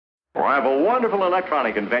Well, I have a wonderful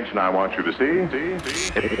electronic invention I want you to see.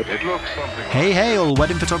 It looks something like... Hey, all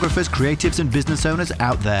wedding photographers, creatives and business owners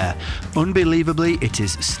out there. Unbelievably, it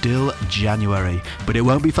is still January, but it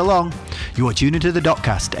won't be for long. You are tuned into the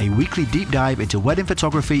Dotcast, a weekly deep dive into wedding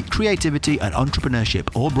photography, creativity and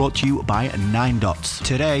entrepreneurship, all brought to you by 9 Dots.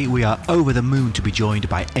 Today, we are over the moon to be joined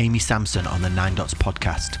by Amy Sampson on the 9 Dots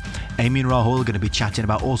podcast. Amy and Rahul are going to be chatting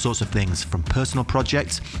about all sorts of things, from personal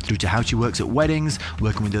projects through to how she works at weddings,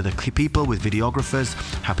 working with other people, with videographers,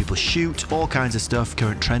 how people shoot, all kinds of stuff,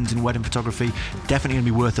 current trends in wedding photography. Definitely going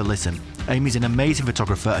to be worth a listen. Amy's an amazing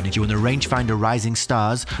photographer and she won the Rangefinder Rising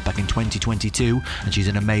Stars back in 2022, and she's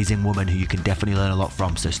an amazing woman who you can definitely learn a lot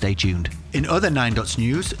from, so stay tuned. In other 9 Dots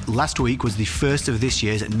news, last week was the first of this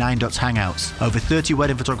year's 9 Dots Hangouts. Over 30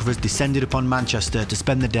 wedding photographers descended upon Manchester to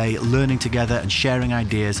spend the day learning together and sharing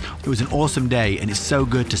ideas. It was an awesome day, and it's so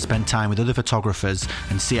good to spend time with other photographers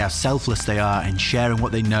and see how selfless they are in sharing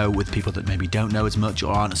what they know with people that maybe don't know as much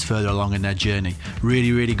or aren't as further along in their journey.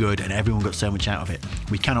 Really, really good, and everyone got so much out of it.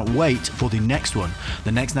 We cannot wait for the next one.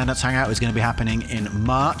 The next 9 Dots Hangout is going to be happening in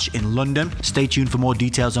March in London. Stay tuned for more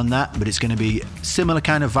details on that, but it's going to be similar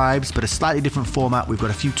kind of vibes, but a slightly different format. We've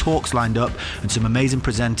got a few talks lined up and some amazing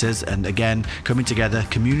presenters, and again, coming together,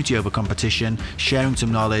 community over competition, sharing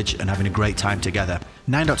some knowledge and having a great time together.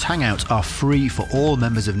 9 Dots Hangouts are free for all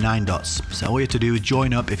members of 9 Dots, so all you have to do is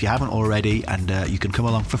join up if you haven't already, and you can come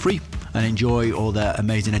along for free and enjoy all the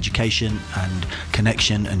amazing education and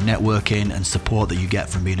connection and networking and support that you get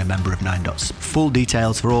from being a member of 9 Dots. Full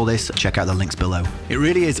details for all this, check out the links below. It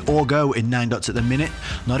really is all go in 9 Dots at the minute.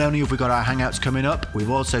 Not only have we got our Hangouts coming up, we've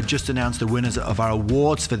also just announced the winners of our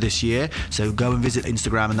awards for this year, so go and visit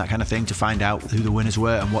Instagram and that kind of thing to find out who the winners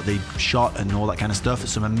were and what they shot and all that kind of stuff.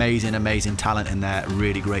 Some amazing talent in there,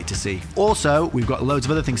 really great to see. Also, we've got loads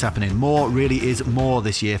of other things happening. More really is more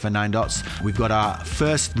this year for 9 Dots. We've got our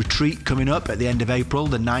first retreat coming up at the end of April,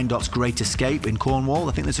 the 9 Dots Great Escape in Cornwall.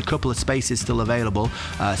 I think there's a couple of spaces still available,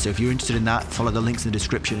 so if you're interested in that, follow the links in the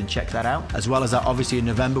description and check that out. As well as that, obviously in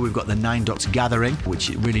November we've got the 9 Dots Gathering, which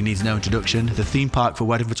really needs no introduction, the theme park for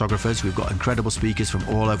wedding photographers. We've got incredible speakers from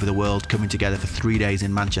all over the world coming together for 3 days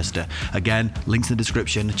in Manchester. Again, links in the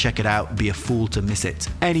description, check it out, be a fool to miss it.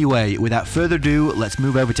 Anyway, without further ado, let's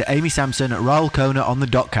move over to Amy Sampson, Rahul Kona on the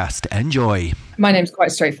Dotcast. Enjoy. My name's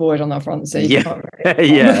quite straightforward on that front, so you can't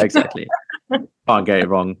really... Yeah, exactly. Can't get it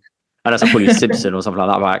wrong. Unless I call you Simpson or something like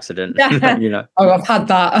that by accident. You know. Oh, I've had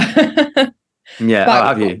that. Yeah, but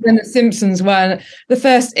have you? When the Simpsons were the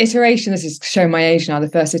first iteration, this is showing my age now, the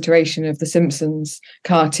first iteration of the Simpsons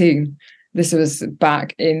cartoon. This was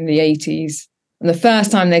back in the 80s. And the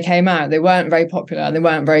first time they came out, they weren't very popular and they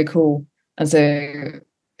weren't very cool. And so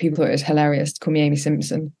people thought it was hilarious to call me Amy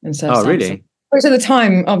Simpson instead of Sampson. Really? Which at the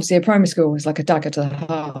time, obviously, at primary school was like a dagger to the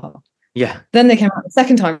heart. Yeah. Then they came out the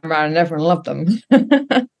second time around and everyone loved them.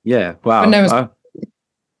 Yeah, wow. But no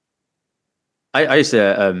I used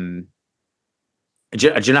to... Do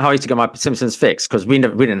you know how I used to get my Simpsons fixed? Because we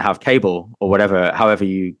didn't have cable or whatever. However,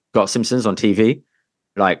 you got Simpsons on TV.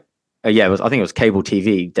 Like, I think it was cable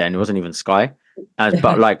TV then. It wasn't even Sky.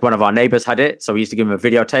 But like one of our neighbors had it. So we used to give him a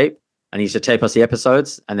videotape and he used to tape us the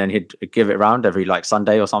episodes and then he'd give it around every like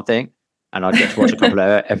Sunday or something. And I'd get to watch a couple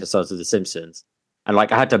of episodes of The Simpsons. And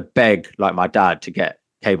like I had to beg like my dad to get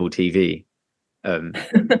cable TV. Do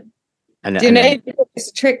you know it's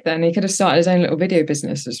a trick then? He could have started his own little video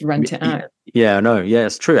business, just rent it out. Yeah, no, yeah,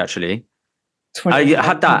 it's true actually. I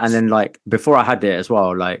had that, and then like before I had it as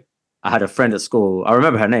well, like I had a friend at school. I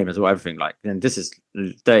remember her name as well, everything. Like, and this is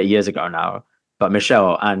 30 years ago now, but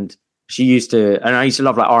Michelle, and she used to, and I used to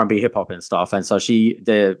love like R&B, hip hop and stuff. And so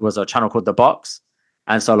there was a channel called The Box,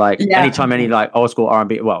 and so like anytime any like old school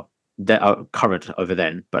R&B, well, they're current over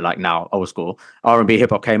then, but like now old school R&B,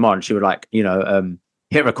 hip hop came on, she would like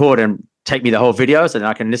hit record and take me the whole video so then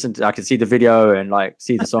I can I can see the video and like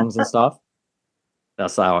see the songs and stuff.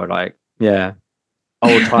 That's how old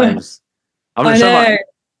times. I'm gonna show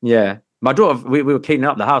my daughter, we were cleaning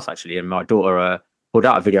up the house actually, and my daughter pulled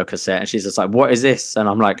out a video cassette and she's just like, what is this? And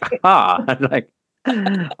I'm like, and like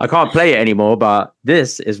I can't play it anymore, but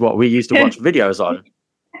this is what we used to watch videos on.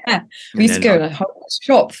 Yeah. We used to go in a whole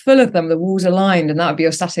shop full of them, the walls are lined, and that would be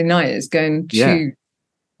your Saturday night, is going to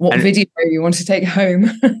what video you want to take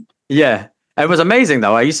home. Yeah, it was amazing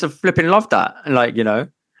though. I used to flipping love that, and like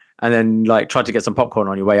and then like try to get some popcorn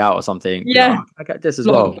on your way out or something. Yeah, I get this as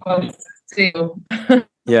well.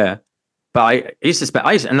 Yeah, but I used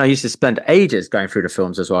to spend ages going through the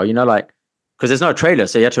films as well. Like because there's no trailer,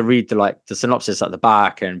 so you had to read the synopsis at the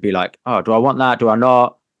back and be like, oh, do I want that? Do I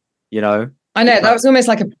not? I know, that was almost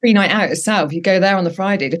like a pre-night out itself. You go there on the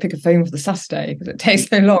Friday to pick a film for the Saturday because it takes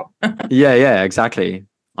so long. yeah, exactly.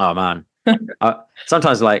 Oh man.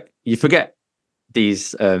 Sometimes like you forget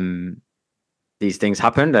these things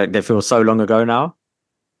happen. They feel so long ago now.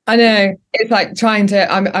 I know. It's like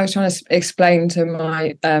I was trying to explain to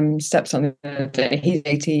my stepson the other day, he's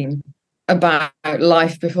 18, about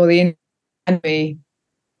life before the internet,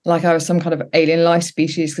 like I was some kind of alien life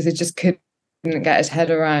species, because it just couldn't get his head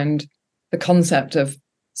around the concept of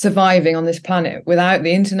surviving on this planet without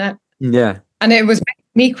the internet. Yeah. And it was making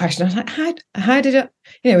me question. I was like, how did it,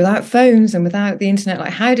 without phones and without the internet,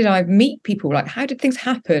 like how did I meet people? Like how did things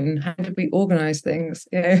happen? How did we organize things?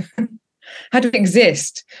 How do we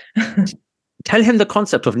exist? Tell him the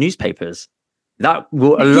concept of newspapers. That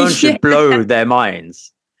will alone should blow their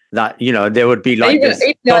minds. That, there would be like this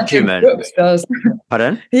document.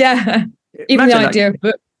 Pardon? Yeah. Even the idea of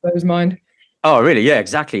books blows mind. Oh, really? Yeah,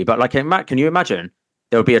 exactly. But like, can you imagine?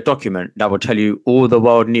 There would be a document that would tell you all the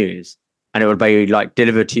world news, and it would be like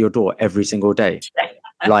delivered to your door every single day,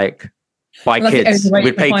 like by kids.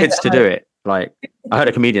 We'd pay kids to do it. Like, I heard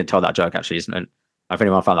a comedian tell that joke actually, isn't it? If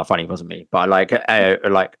anyone found that funny, it wasn't me. But like I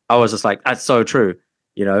was just like, that's so true,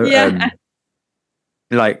 Yeah.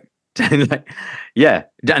 Yeah,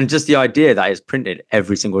 and just the idea that it's printed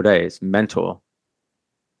every single day is mental.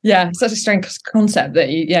 Yeah, such a strange concept that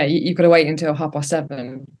you've got to wait until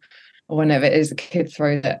 7:30 or whenever it is the kid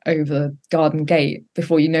throws it over the garden gate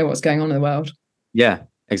before you know what's going on in the world. Yeah,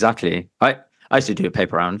 exactly. I used to do a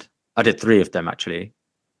paper round. I did 3 of them actually.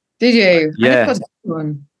 Did you? Yeah. I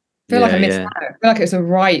feel like I missed out. I feel like it was a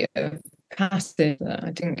rite of passage that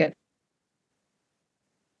I didn't get.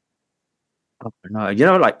 Oh,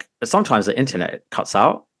 no, like sometimes the internet cuts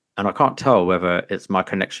out and I can't tell whether it's my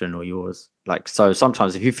connection or yours. Like, so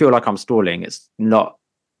sometimes if you feel like I'm stalling, it's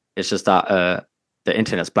just that the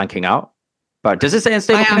internet's blanking out. But does it say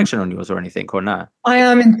unstable connection on yours or anything, or no? I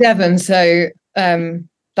am in Devon, so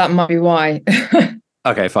that might be why.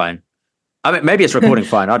 Okay, fine. I mean, maybe it's recording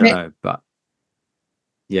fine. I don't know, but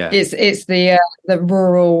yeah, it's the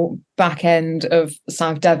rural back end of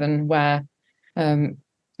South Devon where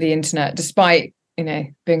the internet, despite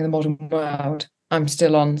being in the modern world, I'm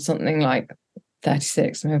still on something like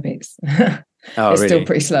 36 megabits. It's really? still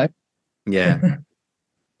pretty slow. Yeah.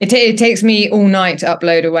 It takes me all night to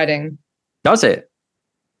upload a wedding. Does it?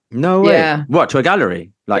 No way. Yeah. What, to a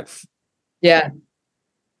gallery? Like, yeah.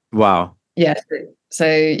 Wow. Yeah.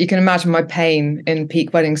 So you can imagine my pain in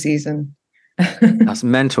peak wedding season. That's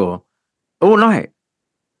mental. All night.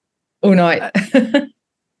 All night.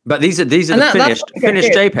 But these are the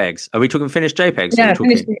finished JPEGs. Are we talking finished JPEGs? Yeah,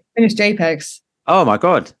 finished JPEGs. Oh my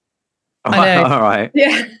God. I know. All right.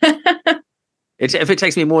 Yeah. If it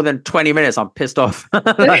takes me more than 20 minutes, I'm pissed off.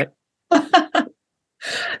 That's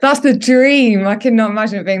the dream. I cannot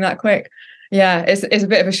imagine it being that quick. Yeah, it's a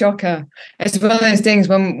bit of a shocker. It's one of those things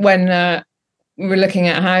when we were looking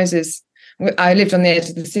at houses. I lived on the edge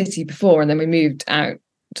of the city before, and then we moved out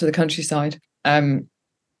to the countryside. And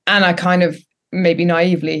I kind of maybe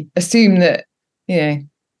naively assumed that the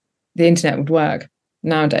internet would work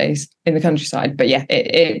nowadays in the countryside, but yeah,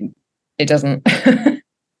 it doesn't.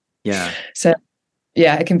 Yeah. So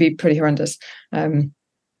yeah, it can be pretty horrendous,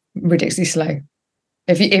 ridiculously slow.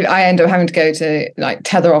 If I end up having to go to like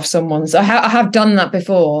tether off someone's, I have done that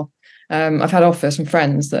before. I've had offers from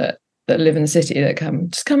friends that live in the city that come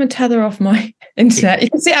and tether off my internet. You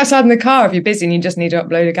can sit outside in the car if you're busy and you just need to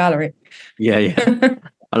upload a gallery. Yeah.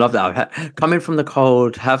 I love that. Come in from the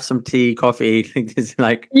cold, have some tea, coffee. It's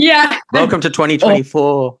like, yeah. Welcome to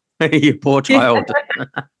 2024, you poor child.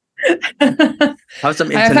 Have some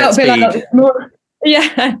internet speed.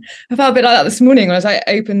 I felt a bit like that this morning when I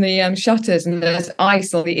opened the shutters and there's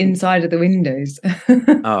ice on the inside of the windows.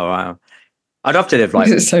 Oh wow! I'd love to live like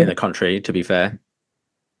in the country, to be fair,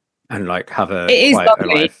 and like have a quiet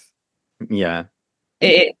life. Yeah,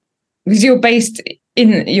 because you're based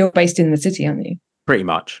in the city, aren't you? Pretty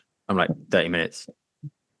much. I'm like 30 minutes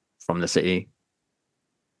from the city.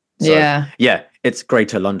 So, yeah, it's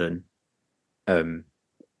Greater London.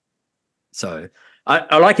 So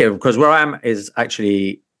I like it because where I am is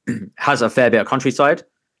actually has a fair bit of countryside.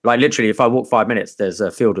 Like literally, if I walk 5 minutes, there's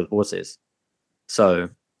a field with horses. So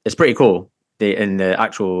it's pretty cool in the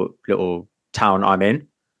actual little town I'm in.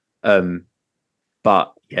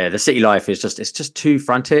 But yeah, the city life is just too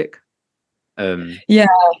frantic. Yeah,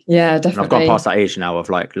 definitely. I've gone past that age now of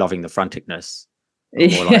like loving the franticness.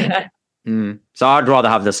 So I'd rather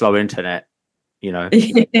have the slow internet,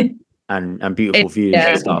 and beautiful views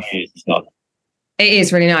and stuff. It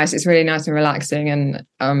is really nice. It's really nice and relaxing. And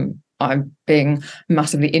I'm being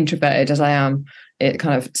massively introverted as I am. It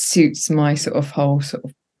kind of suits my sort of whole sort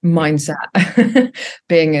of mindset.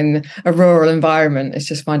 Being in a rural environment, it's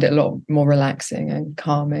just find it a lot more relaxing and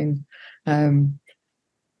calming.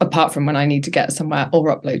 Apart from when I need to get somewhere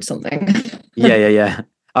or upload something. Yeah.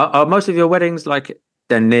 Are most of your weddings like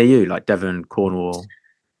then near you, like Devon, Cornwall?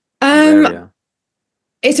 Area?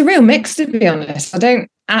 It's a real mix, to be honest. I don't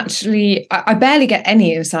actually. I barely get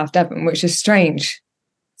any in South Devon, which is strange.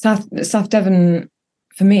 South Devon,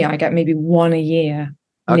 for me, I get maybe one a year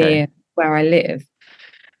near where I live.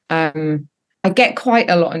 I get quite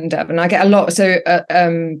a lot in Devon. I get a lot. So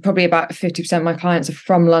probably about 50% of my clients are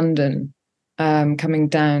from London, coming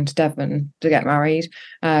down to Devon to get married.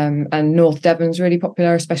 And North Devon's really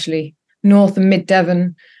popular, especially North and Mid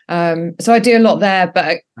Devon. So I do a lot there,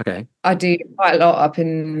 but I do quite a lot up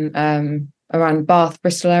in around Bath,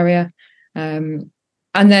 Bristol area. And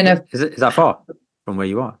then is that far from where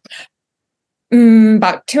you are?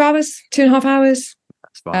 About 2 hours, 2.5 hours.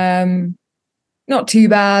 That's fine. Not too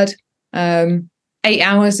bad. 8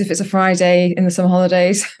 hours if it's a Friday in the summer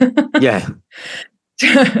holidays. Yeah.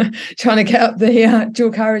 Trying to get up the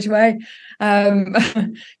dual carriageway.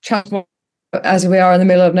 Transport, as we are in the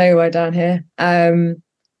middle of nowhere down here.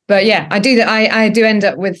 But yeah, I do end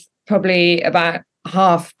up with probably about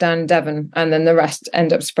half down Devon, and then the rest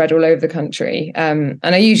end up spread all over the country. And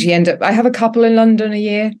I usually I have a couple in London a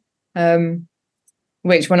year,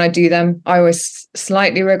 which when I do them, I always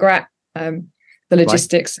slightly regret the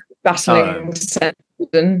logistics, battling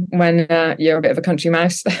when you're a bit of a country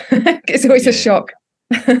mouse. It's always a shock.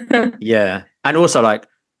 Yeah. And also, like,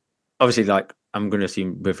 obviously, like, I'm going to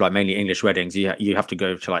assume with like mainly English weddings, you have to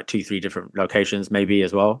go to like 2-3 different locations maybe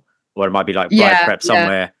as well, or it might be like bride prep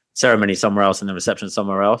somewhere, ceremony somewhere else, and then reception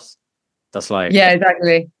somewhere else. That's like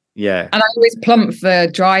exactly. Yeah. And I always plump for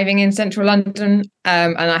driving in central London,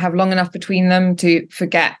 and I have long enough between them to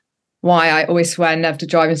forget why I always swear never to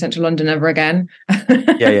drive in central London ever again.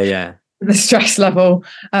 Yeah. The stress level,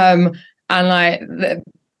 and like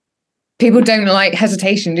people don't like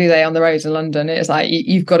hesitation, do they, on the roads in London? It's like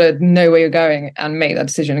you've got to know where you're going and make that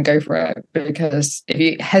decision and go for it, because if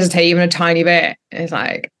you hesitate even a tiny bit, it's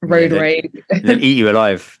like road rage. They'll eat you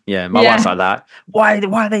alive. Yeah, my wife's like that. Why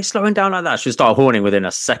are they slowing down like that? She'll start horning within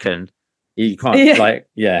a second. You can't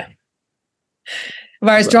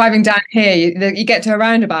Whereas driving down here, you get to a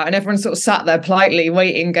roundabout and everyone's sort of sat there politely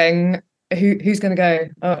waiting, going, who's going to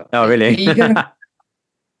go? Oh, really?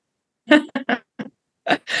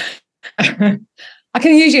 I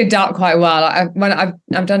can usually adapt quite well.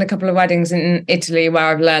 I've done a couple of weddings in Italy where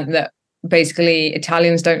I've learned that basically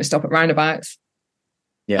Italians don't stop at roundabouts.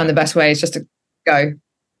 Yeah. And the best way is just to go.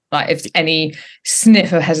 Like if any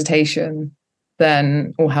sniff of hesitation,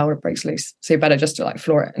 then all hell breaks loose. So you better just to like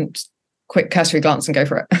floor it and just quick cursory glance and go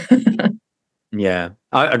for it. Yeah.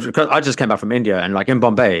 I just came back from India, and like in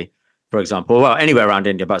Bombay, for example, well, anywhere around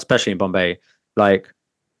India, but especially in Bombay, like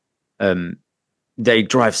they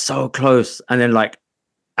drive so close, and then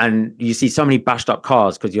and you see so many bashed up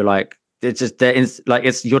cars because you're like, it's just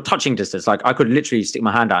it's you're touching distance. Like I could literally stick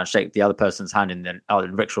my hand out and shake the other person's hand in the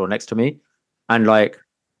rickshaw next to me, and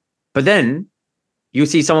but then you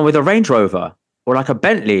see someone with a Range Rover or like a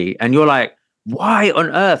Bentley, and you're like, why on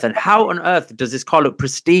earth and how on earth does this car look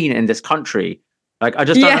pristine in this country? Like I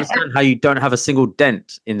just don't understand how you don't have a single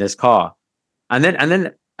dent in this car. And then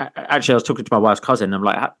actually I was talking to my wife's cousin, and I'm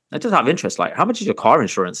like, I just have interest. Like, how much is your car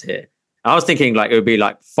insurance here? And I was thinking like it would be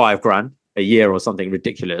like $5,000 a year or something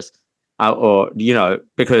ridiculous, or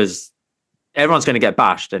because everyone's going to get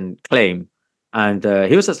bashed and claim. And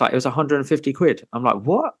he was just like, it was 150 quid. I'm like,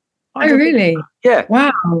 what? Oh, really? Yeah.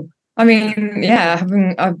 Wow. I mean, yeah,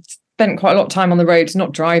 I've spent quite a lot of time on the roads,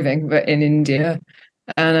 not driving, but in India,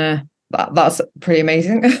 and that's pretty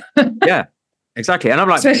amazing. Yeah. Exactly. And I'm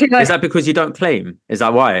like, is that because you don't claim? Is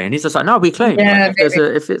that why? And he's just like, no, we claim. Yeah,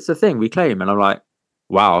 if it's a thing, we claim. And I'm like,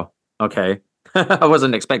 wow, okay. I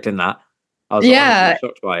wasn't expecting that. I was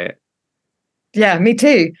shocked by it. Yeah, me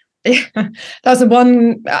too. That's the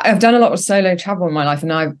one. I've done a lot of solo travel in my life,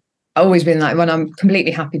 and I've always been like, when I'm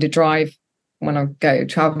completely happy to drive when I go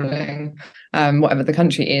traveling, whatever the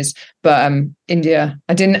country is. But India,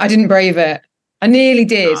 I didn't brave it. I nearly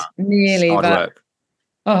did. Hard work.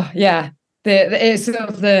 Oh yeah. It's sort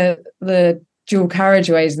of the dual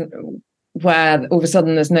carriageways where all of a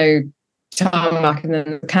sudden there's no tarmac, and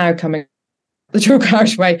then the cow coming the dual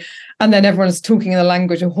carriageway, and then everyone's talking in the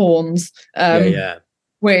language of horns.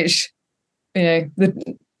 Which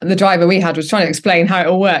the driver we had was trying to explain how it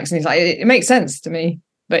all works, and he's like, it makes sense to me,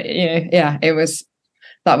 but it was,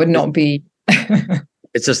 that would not be.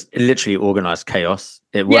 It's just literally organized chaos.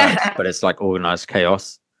 It works, but it's like organized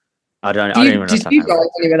chaos. I don't even know. Did you guys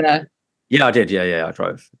when you were there? Yeah, I did. Yeah, I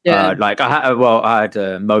drove. Yeah. I had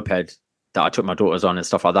a moped that I took my daughters on and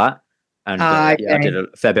stuff like that. And I did a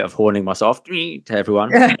fair bit of horning myself to everyone.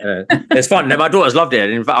 It's fun. My daughters loved it.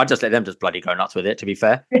 In fact, I just let them just bloody go nuts with it, to be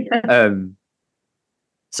fair.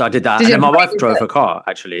 So I did that. And then my wife drove her car,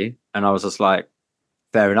 actually. And I was just like,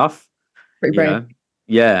 fair enough. Pretty brave. Know?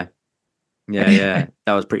 Yeah.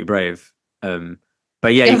 That was pretty brave.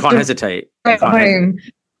 But yeah, you can't hesitate. You can't home.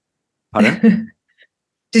 Pardon?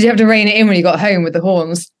 Did you have to rein it in when you got home with the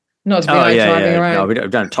horns? Not to be driving around. No, we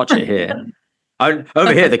don't touch it here.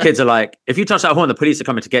 Over here, the kids are like, if you touch that horn, the police are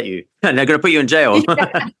coming to get you. And they're going to put you in jail.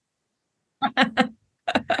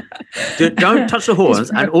 Don't touch the horns.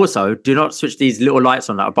 And also, do not switch these little lights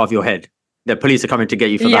on that above your head. The police are coming to get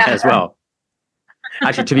you for that as well.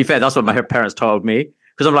 Actually, to be fair, that's what my parents told me.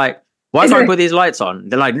 Because I'm like, why do I put these lights on?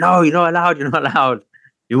 They're like, no, you're not allowed.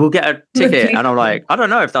 You will get a ticket. And I'm like, I don't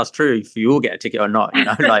know if that's true, if you will get a ticket or not. You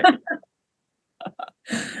know, like,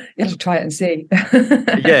 you have to try it and see.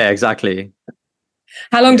 Yeah, exactly.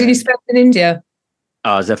 How long did you spend in India?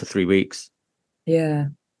 I was there for 3 weeks. Yeah.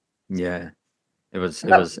 It was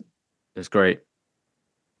great.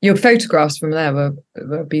 Your photographs from there were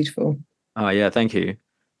beautiful. Oh yeah, thank you.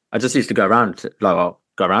 I just used to go around.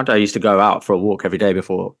 I used to go out for a walk every day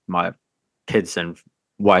before my kids and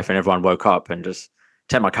wife and everyone woke up, and just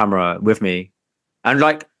take my camera with me. And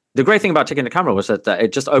like, the great thing about taking the camera was that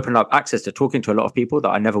it just opened up access to talking to a lot of people that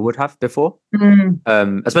I never would have before.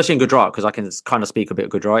 Especially in Gujarat, because I can kind of speak a bit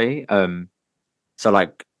of Gujarati. So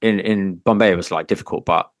like in Bombay it was like difficult,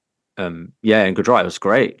 but in Gujarat it was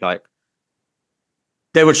great. Like,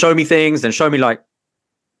 they would show me things and show me, like,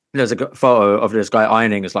 there's a photo of this guy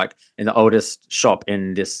ironing. It's like in the oldest shop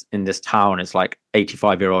in this town. It's like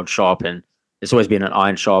 85-year-old shop, and it's always been an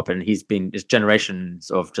iron shop, and it's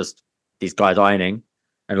generations of just these guys ironing.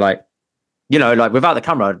 And like, you know, like without the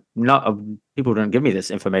camera, people don't give me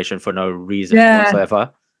this information for no reason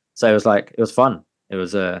whatsoever. So it was like, it was fun. It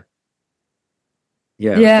was it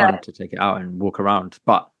was fun to take it out and walk around.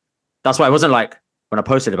 But that's why it wasn't like, when I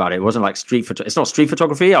posted about it, it wasn't like it's not street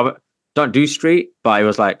photography. I don't do street, but it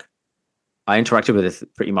was like, I interacted with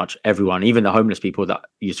pretty much everyone, even the homeless people that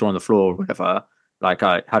you saw on the floor or whatever. Like,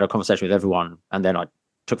 I had a conversation with everyone, and then I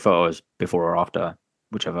took photos before or after,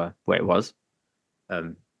 whichever way it was.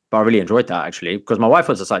 But I really enjoyed that, actually, because my wife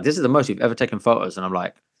was just like, this is the most you've ever taken photos. And I'm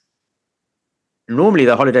like, normally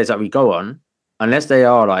the holidays that we go on, unless they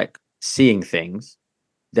are like seeing things,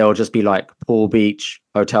 they'll just be like pool, beach,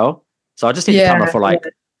 hotel. So I just need the camera for like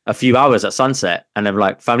a few hours at sunset, and then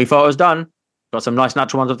like, family photos done. Got some nice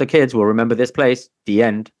natural ones of the kids. We'll remember this place. The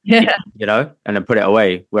end. Yeah. You know, and then put it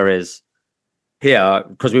away. Whereas here,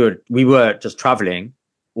 because we were just traveling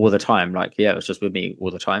all the time. Like, it was just with me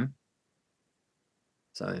all the time.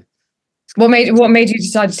 So, what made you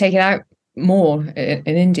decide to take it out more in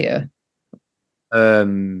India?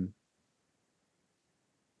 Just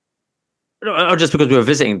because we were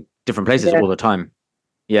visiting different places all the time.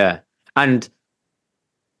 Yeah, and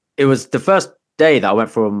it was the first day that I went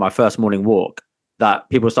for my first morning walk that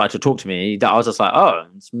people started to talk to me. That I was just like, oh,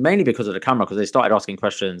 it's mainly because of the camera, because they started asking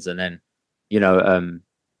questions, and then, you know,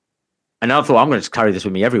 and I thought, I'm going to just carry this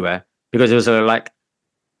with me everywhere, because it was like,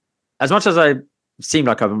 as much as I seem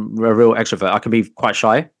like I'm a real extrovert, I can be quite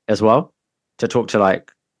shy as well to talk to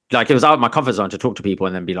like it was out of my comfort zone to talk to people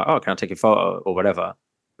and then be like, oh, can I take a photo or whatever?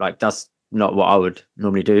 Like, that's not what I would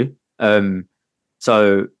normally do.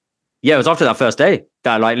 So yeah, it was after that first day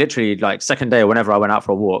that, like, literally, like, second day or whenever I went out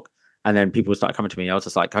for a walk, and then people started coming to me, I was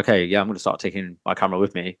just like, okay, yeah, I'm going to start taking my camera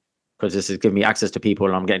with me, because this is giving me access to people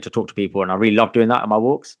and I'm getting to talk to people, and I really love doing that on my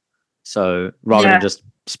walks. So rather than just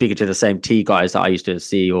speaking to the same tea guys that I used to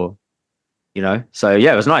see, or, you know, so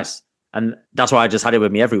yeah, it was nice. And that's why I just had it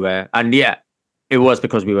with me everywhere. And yeah, it was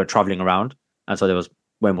because we were traveling around, and so there was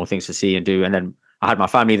way more things to see and do. And then I had my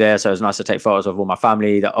family there, so it was nice to take photos of all my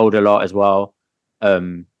family, the older lot as well,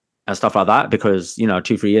 and stuff like that, because, you know,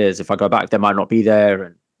 2-3 years, if I go back, they might not be there,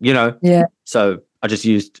 and, you know, so I just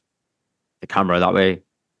used the camera that way.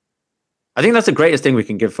 I think that's the greatest thing we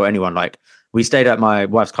can give for anyone. Like, we stayed at my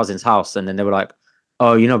wife's cousin's house, and then they were like,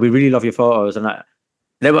 oh, you know, we really love your photos, and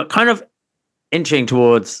they were kind of inching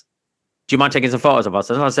towards, do you mind taking some photos of us?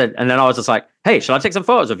 And I said, and then I was just like, hey, shall I take some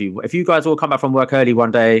photos of you? If you guys all come back from work early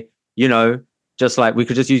one day, you know, just like, we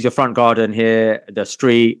could just use your front garden here, the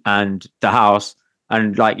street and the house.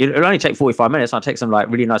 And like, it'll only take 45 minutes. I'll take some like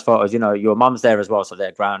really nice photos. You know, your mum's there as well, so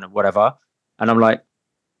they're grand and whatever. And I'm like,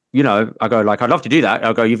 you know, I go like, I'd love to do that.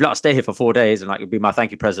 I'll go, you've let us stay here for 4 days, and like, it'd be my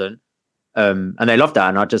thank you present. And they loved that.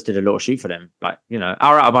 And I just did a little shoot for them, like, you know,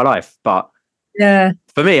 hour out of my life. But yeah,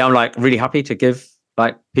 for me, I'm like really happy to give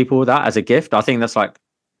like people that as a gift. I think that's like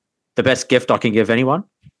the best gift I can give anyone.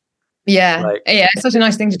 Yeah, yeah, it's such a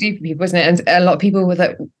nice thing to do for people, isn't it? And a lot of people with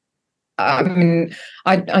it. I mean,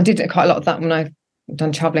 I did quite a lot of that when I've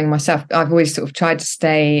done traveling myself. I've always sort of tried to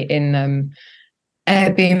stay in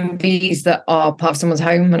Airbnbs that are part of someone's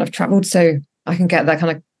home when I've traveled, so I can get that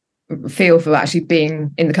kind of feel for actually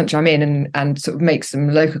being in the country I'm in and sort of make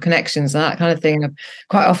some local connections and that kind of thing.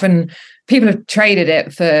 Quite often, people have traded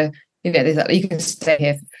it for, you know, like, you can stay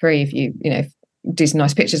here for free if you know, do some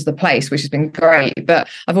nice pictures of the place, which has been great. But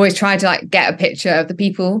I've always tried to like get a picture of the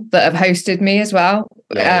people that have hosted me as well.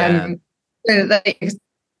 So that they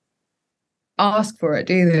ask for it,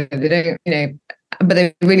 do they? They don't, you know, but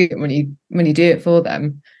they really don't when you do it for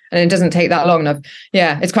them. And it doesn't take that long. And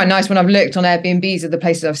it's quite nice when I've looked on Airbnbs of the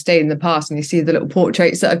places I've stayed in the past, and you see the little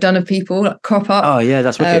portraits that I've done of people like, crop up. Oh yeah,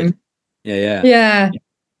 that's wicked. Yeah.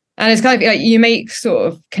 And it's kind of like you make sort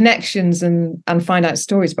of connections and find out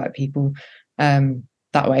stories about people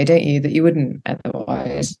that way, don't you? That you wouldn't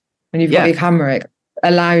otherwise. When you've got your camera, it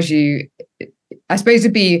allows you, I suppose, to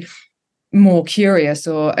be more curious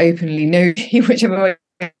or openly nosy, whichever way,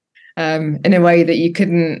 in a way that you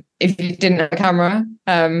couldn't if you didn't have a camera.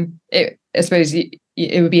 I suppose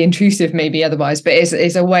it would be intrusive maybe otherwise, but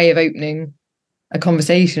it's a way of opening a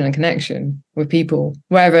conversation and connection with people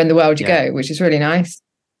wherever in the world you go, which is really nice.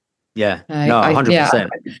 Yeah, 100%.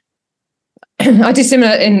 I did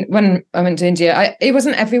similar when I went to India. It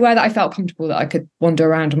wasn't everywhere that I felt comfortable that I could wander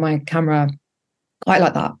around with my camera quite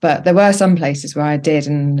like that, but there were some places where I did,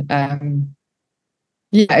 and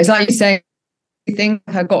it's like you say. I think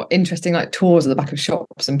I got interesting like tours at the back of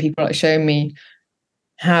shops and people like showing me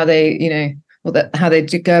how they, you know, how they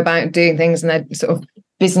go about doing things and their sort of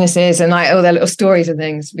businesses and like all their little stories and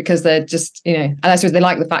things, because they're just, you know, and I suppose they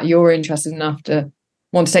like the fact you're interested enough to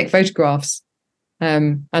want to take photographs.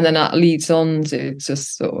 And then that leads on to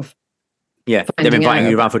just sort of they're inviting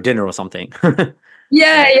you around for dinner or something.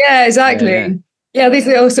 yeah, exactly. Yeah, these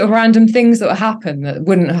are all sort of random things that happen that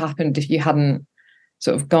wouldn't have happened if you hadn't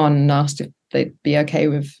sort of gone and asked if they'd be okay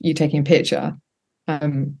with you taking a picture.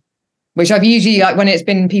 Which I've usually, like when it's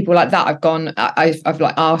been people like that, I've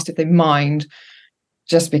like asked if they mind,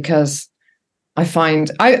 just because I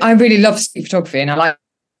find I really love street photography, and I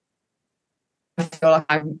feel like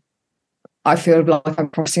I'm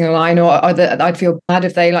crossing a line, or I'd feel bad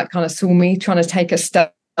if they like kind of saw me trying to take a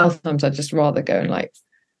step. Sometimes I'd just rather go and like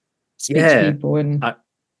speak to people and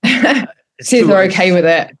see if they're okay with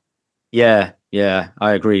it. Yeah,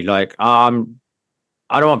 I agree. Like, I don't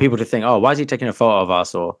want people to think, oh, why is he taking a photo of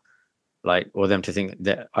us, or them to think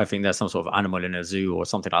that I think there's some sort of animal in a zoo or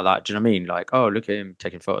something like that. Do you know what I mean? Like, oh, look at him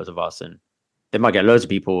taking photos of us, and they might get loads of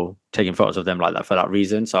people taking photos of them like that for that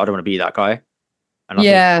reason. So I don't want to be that guy. And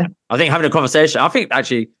I think having a conversation, I think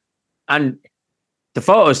actually, and the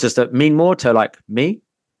photos just mean more to like me,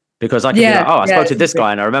 because I can be like, oh, I spoke to this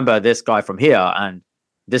guy and I remember this guy from here and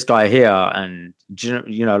this guy here, and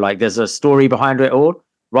you know, like there's a story behind it all,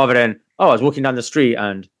 rather than, oh, I was walking down the street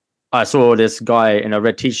and I saw this guy in a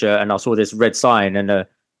red t-shirt and I saw this red sign and a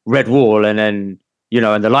red wall, and then, you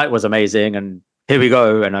know, and the light was amazing and here we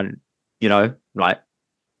go, and then, you know, like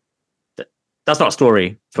that's not a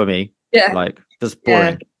story for me. Like just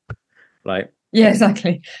boring. Like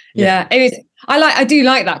exactly. It is. I do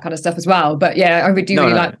like that kind of stuff as well, but I really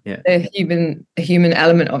like the human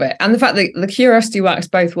element of it, and the fact that the curiosity works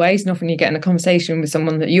both ways. And often you get in a conversation with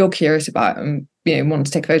someone that you're curious about and, you know, want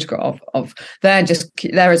to take a photograph of. They're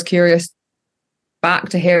as curious back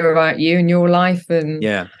to hear about you and your life, and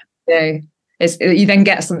you then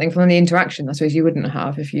get something from the interaction I suppose you wouldn't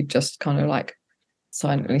have if you just kind of like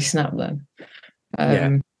silently snap them.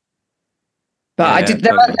 But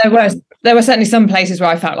there were certainly some places where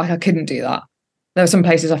I felt like I couldn't do that. There were some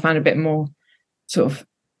places I found a bit more sort of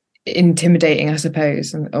intimidating, I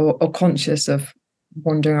suppose, or conscious of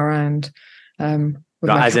wandering around.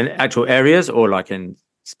 Like as in actual areas, or like in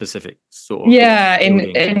specific sort of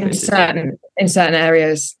in certain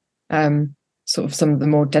areas, sort of some of the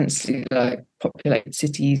more densely like populated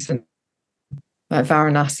cities, and like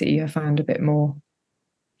Varanasi, I found a bit more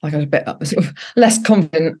like I was a bit sort of less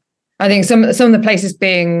confident. I think some of the places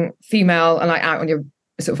being female and like out on your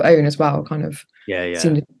sort of own as well, kind of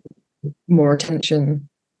seemed more attention.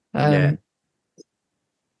 So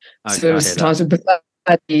sometimes we prefer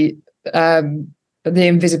the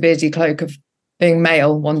invisibility cloak of being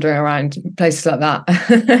male wandering around places like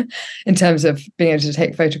that in terms of being able to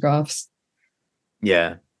take photographs.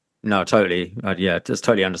 Yeah, no, totally. It's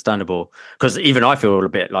totally understandable, because even I feel a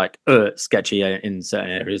bit like sketchy in certain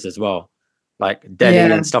areas as well. Like Delhi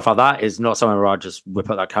and stuff like that is not somewhere where I just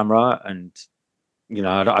whip out that camera and, you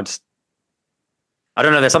know, I I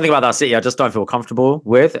don't know. There's something about that city I just don't feel comfortable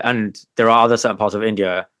with, and there are other certain parts of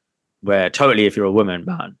India where totally, if you're a woman,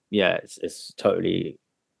 man, yeah, it's totally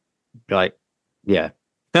like, yeah.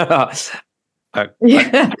 Yeah.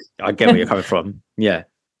 I get where you're coming from. Yeah,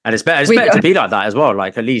 and it's better to be like that as well.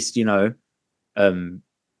 Like at least and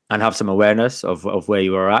have some awareness of where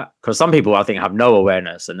you are at, because some people I think have no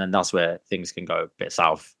awareness, and then that's where things can go a bit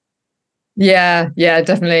south. Yeah,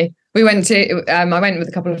 definitely. We went to I went with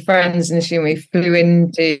a couple of friends initially, and we flew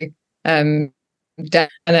into and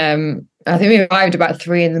I think we arrived about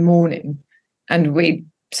 3 a.m, and we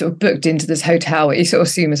sort of booked into this hotel that you sort of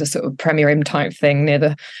assume is a sort of Premier Inn type thing near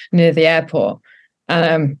the airport,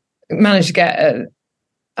 and managed to get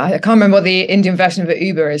I can't remember what the Indian version of an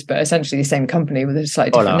Uber is, but essentially the same company with a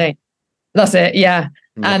slightly different name. That's it, yeah.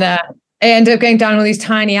 And it ended up going down all these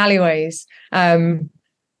tiny alleyways, and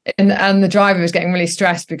the driver was getting really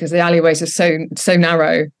stressed because the alleyways are so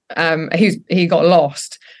narrow. He got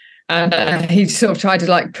lost, and he sort of tried to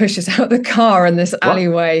like push us out of the car in this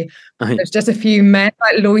alleyway. There's just a few men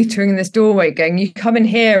like loitering in this doorway going, "You come in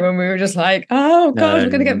here," and we were just like, "Oh God, we're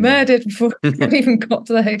going to get murdered before we even got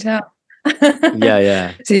to the hotel."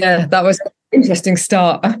 Yeah. So yeah, that was an interesting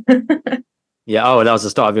start. Yeah. Oh, that was the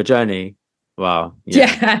start of your journey. Wow.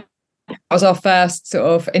 Yeah. That was our first sort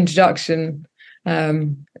of introduction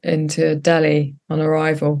into Delhi on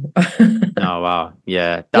arrival. Oh wow.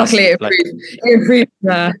 Yeah. Luckily it improved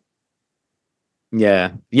there.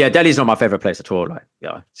 Yeah. Delhi's not my favorite place at all. Like,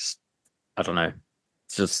 yeah, I don't know.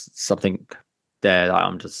 It's just something there that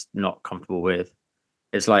I'm just not comfortable with.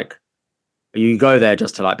 It's like you go there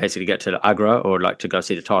just to like basically get to Agra, or like to go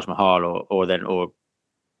see the Taj Mahal, or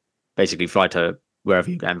basically fly to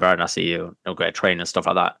wherever you get in Varanasi, or get a train and stuff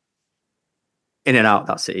like that. In and out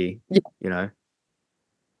that city, yeah.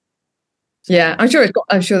 Yeah, I'm sure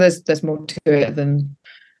there's more to it than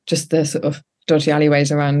just the sort of dodgy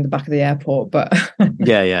alleyways around the back of the airport. But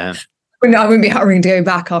yeah. I wouldn't be hurrying to go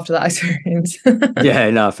back after that experience. Yeah,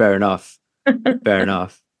 no, fair enough. Fair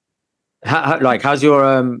enough. How's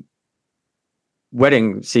your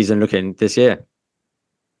wedding season looking this year?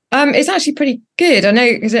 It's actually pretty good. I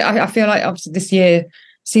know, because I feel like obviously this year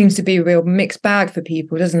seems to be a real mixed bag for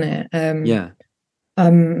people, doesn't it? Yeah.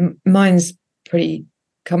 Mine's pretty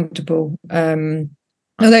comfortable. Although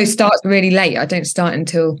it starts really late. I don't start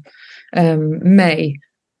until May,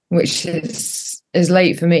 which is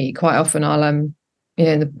late for me. Quite often I'll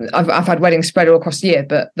I've had weddings spread all across the year,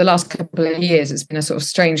 but the last couple of years it's been a sort of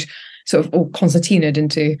strange, sort of all concertinaed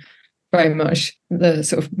into very much the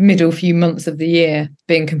sort of middle few months of the year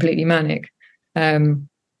being completely manic.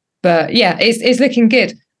 But yeah, it's looking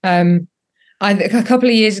good. A couple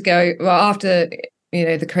of years ago, well, after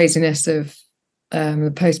the craziness of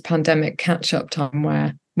the post-pandemic catch-up time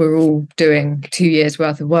where we're all doing 2 years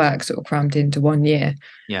worth of work sort of crammed into 1 year,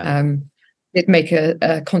 did make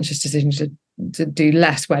a conscious decision to do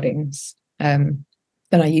less weddings than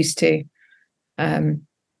I used to.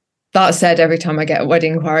 That said, every time I get a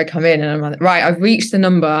wedding inquiry come in and I'm like, right, I've reached the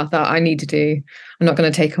number that I need to do, I'm not going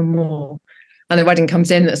to take on more. And the wedding comes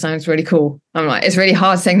in that sounds really cool. I'm like, it's really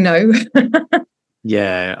hard saying no.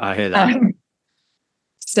 Yeah, I hear that.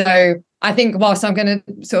 So I think whilst I'm going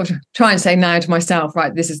to sort of try and say now to myself,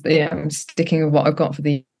 right, this is I'm sticking with what I've got for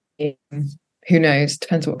the year. Who knows?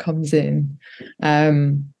 Depends what comes in.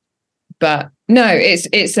 But no,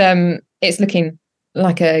 it's looking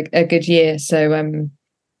like a good year. So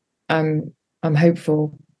I'm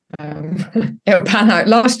hopeful it'll pan out.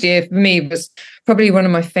 Last year for me was probably one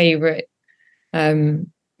of my favourite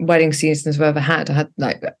wedding seasons I've ever had. I had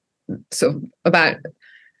like sort of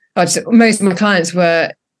most of my clients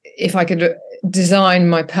were, if I could design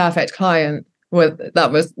my perfect client,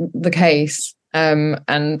 that was the case.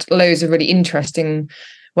 And loads of really interesting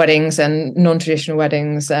weddings and non-traditional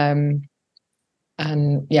weddings. And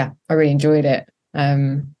yeah, I really enjoyed it.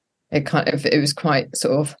 It was quite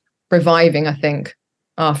sort of reviving, I think,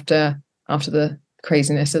 after the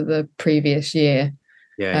craziness of the previous year.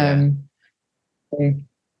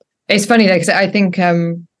 It's funny though, because I think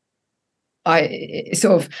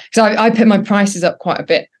I put my prices up quite a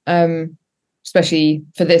bit, especially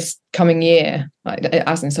for this coming year,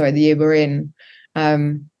 the year we're in,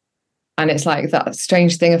 and it's like that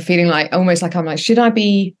strange thing of feeling like almost like I'm like, should I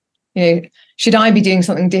be doing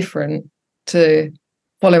something different to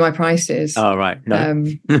follow my prices? Oh right, no.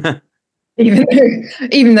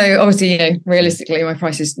 Even though obviously realistically my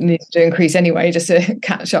prices need to increase anyway just to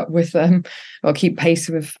catch up with or keep pace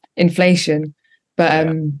with inflation, but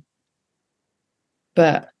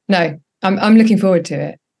no, I'm looking forward to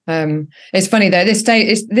it. It's funny though,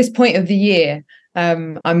 this point of the year,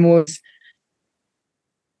 I'm always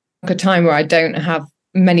a time where I don't have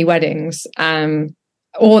many weddings,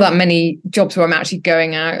 or that many jobs where I'm actually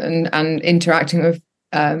going out and interacting with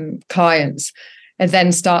clients. It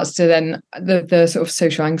then starts to the sort of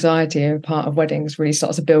social anxiety of part of weddings really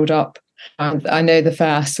starts to build up. And I know the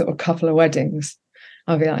first sort of couple of weddings,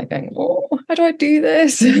 I'll be like going, oh, how do I do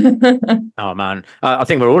this? Oh man, I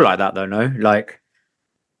think we're all like that though, no? Like,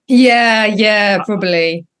 yeah,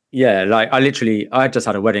 probably. Yeah, like I just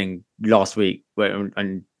had a wedding last week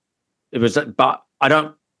and it was, but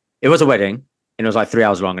it was a wedding and it was like 3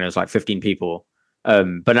 hours long and it was like 15 people.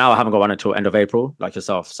 But now I haven't got one until end of April, like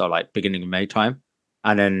yourself. So like beginning of May time.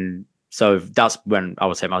 And then, so that's when I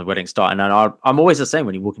would say my wedding started. And then I'm always the same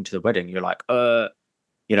when you walk into the wedding, you're like, how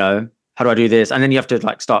do I do this? And then you have to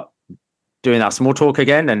like start doing that small talk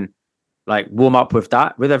again and like warm up with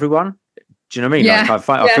that with everyone. Do you know what I mean? Yeah. Like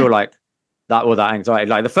I feel like that, all that anxiety,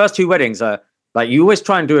 like the first 2 weddings are like, you always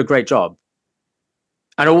try and do a great job.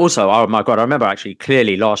 And also, oh my God, I remember actually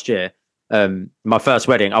clearly last year, my first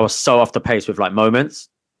wedding, I was so off the pace with like moments,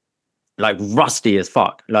 like rusty as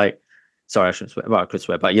fuck. Like, sorry, I shouldn't swear. Well, I could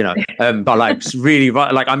swear, but but like really,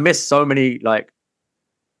 like I missed so many like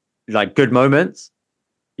good moments,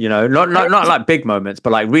 not like big moments,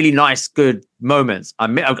 but like really nice, good moments.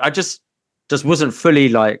 I just wasn't fully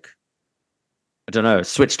like, I don't know,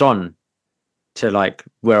 switched on to like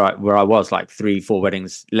where I was like 3-4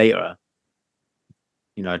 weddings later.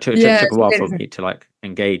 It took a while for me to like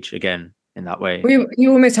engage again in that way.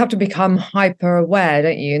 You almost have to become hyper aware,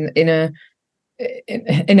 don't you, in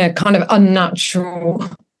a kind of unnatural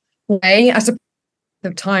way, as a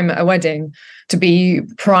time at a wedding, to be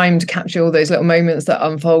primed to capture all those little moments that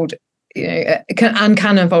unfold, can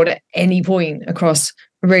unfold at any point across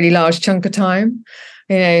a really large chunk of time.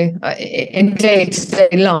 In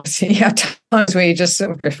day-to-day life, you have times where you just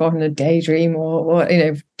sort of drift off in a daydream or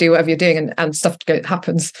do whatever you're doing and stuff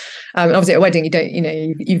happens. Obviously at a wedding,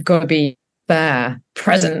 you've got to be there,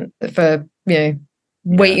 present for,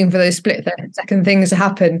 waiting for those split-second things to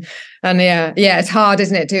happen. And it's hard,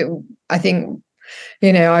 isn't it? I think,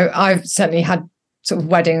 I've certainly had sort of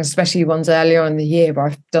weddings, especially ones earlier in the year, where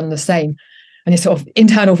I've done the same. And your sort of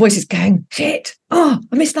internal voices going, shit, oh,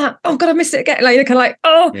 I missed that. Oh God, I missed it again. Like you're kind of like,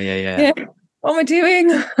 oh, yeah. What am I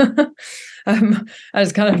doing? And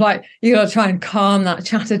it's kind of like, you got to try and calm that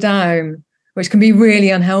chatter down, which can be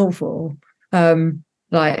really unhelpful.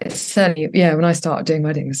 Like certainly, when I started doing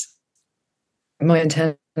weddings, my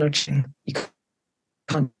internal you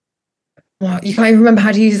can't even remember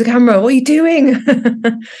how to use the camera. What are you doing?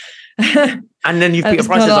 And then you put your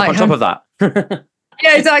prices up on top of that.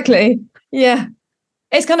 Yeah, exactly. Yeah.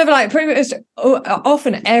 It's kind of like pretty much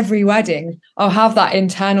often every wedding, I'll have that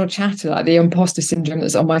internal chatter, like the imposter syndrome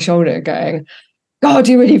that's on my shoulder going, God,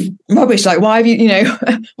 you're really rubbish. Like, why have you,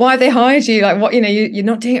 why have they hired you? Like, what, you're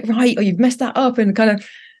not doing it right, or you've messed that up, and kind of,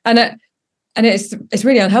 and it's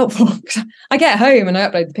really unhelpful. I get home and I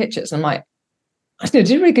upload the pictures and I'm like, I did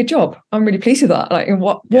a really good job. I'm really pleased with that. Like,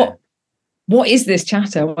 what is this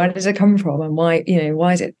chatter? Where does it come from? And why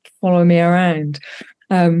is it following me around?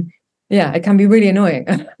 It can be really annoying.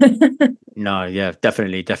 No, yeah,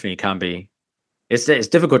 definitely can be. It's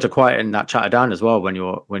difficult to quieten that chatter down as well when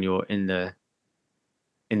you're in the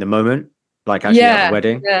moment, like actually at the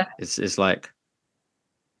wedding. Yeah. It's like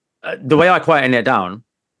the way I quieten it down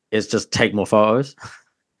is just take more photos.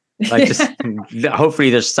 Like just hopefully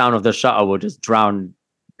the sound of the shutter will just drown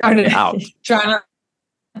it out.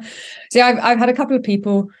 See, I've had a couple of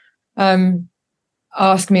people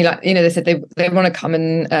ask me, like, they said they want to come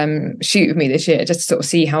and shoot with me this year, just to sort of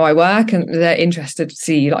see how I work, and they're interested to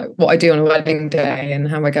see like what I do on a wedding day and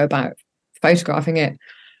how I go about photographing it.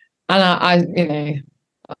 And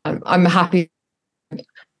I'm happy.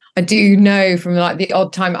 I do know from like the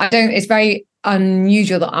odd time, it's very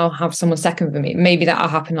unusual that I'll have someone second for me. Maybe that'll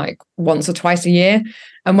happen like once or twice a year.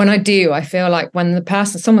 And when I do, I feel like when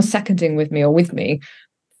someone's seconding with me or with me,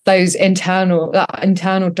 that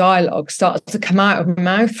internal dialogue starts to come out of my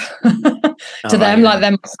mouth to them, like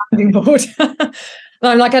them sounding board. And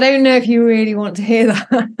I'm like, I don't know if you really want to hear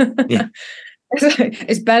that. Yeah.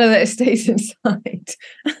 It's better that it stays inside.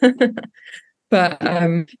 But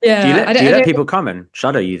do you let people come and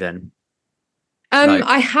shadow you then?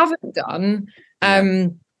 I haven't done.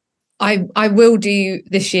 I will do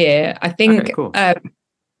this year. I think. Okay, cool.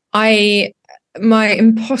 My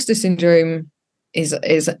imposter syndrome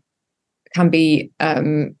can be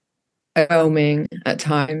overwhelming at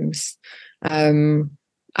times, and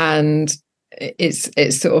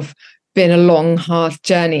it's sort of been a long, hard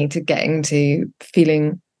journey to getting to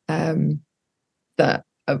feeling that.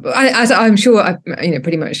 As I'm sure,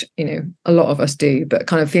 pretty much, a lot of us do, but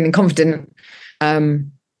kind of feeling confident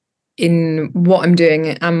in what I'm doing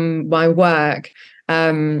and my work.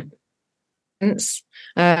 I'm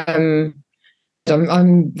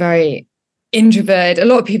very introverted. A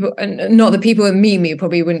lot of people, and not the people that meet me,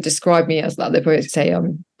 probably wouldn't describe me as that. They probably say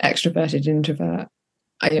I'm extroverted introvert.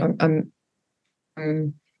 I'm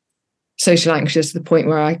social anxious to the point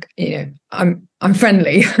where I'm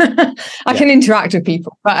friendly. I can interact with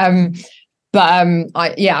people, but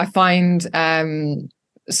I find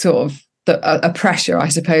sort of a pressure, I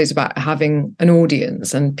suppose, about having an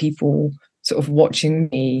audience and people sort of watching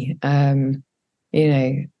me. I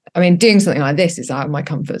mean, doing something like this is out of my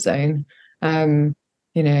comfort zone. I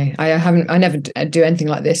never do anything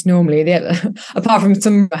like this normally. Apart from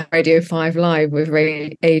some Radio 5 Live with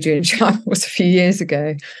Adrian Chapels a few years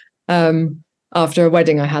ago, after a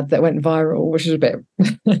wedding I had that went viral, which was a bit.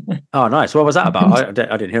 Oh, nice. What was that about? I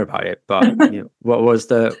didn't hear about it, but what was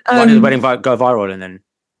why did the wedding go viral? And then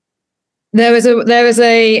there was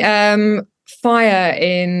a fire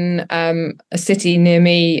in a city near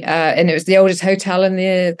me, and it was the oldest hotel in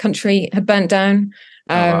the country had burnt down.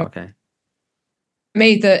 Okay.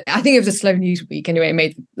 I think it was a slow news week anyway. It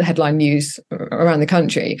made the headline news around the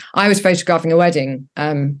country. I was photographing a wedding,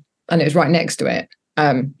 and it was right next to it.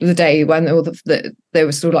 The day when they were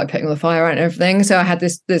sort of like putting all the fire out and everything. So I had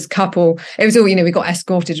this couple. It was all, we got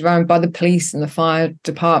escorted around by the police and the fire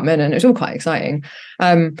department, and it was all quite exciting.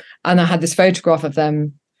 And I had this photograph of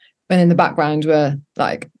them, and in the background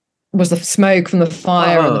was the smoke from the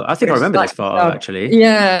fire. Oh, I think I remember this photo actually.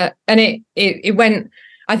 Yeah, and it went.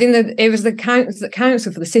 I think that it was the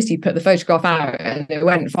council for the city put the photograph out, and it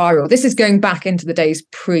went viral. This is going back into the days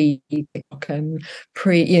pre-TikTok and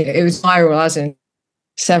it was viral as in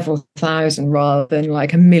several thousand rather than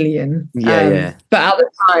like a million. Yeah. But at the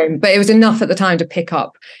time, it was enough at the time to pick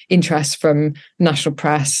up interest from national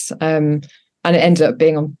press, and it ended up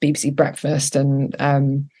being on BBC Breakfast. And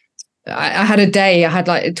I had a day, I had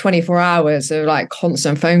like 24 hours of like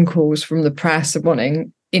constant phone calls from the press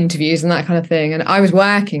wanting interviews and that kind of thing. And I was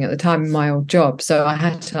working at the time in my old job, so I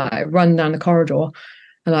had to run down the corridor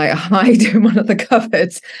and hide in one of the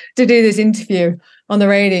cupboards to do this interview on the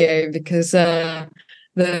radio because I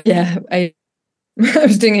was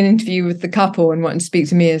doing an interview with the couple and wanting to speak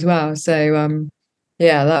to me as well. So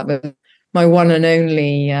that was my one and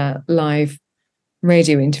only live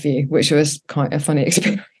radio interview, which was quite a funny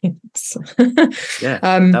experience.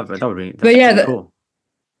 That would be really cool.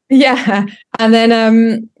 Yeah, and then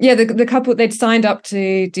the couple, they'd signed up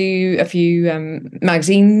to do a few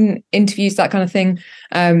magazine interviews, that kind of thing.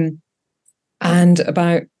 And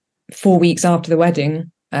about 4 weeks after the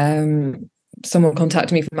wedding, someone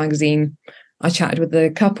contacted me from a magazine. I chatted with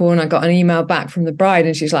the couple, and I got an email back from the bride,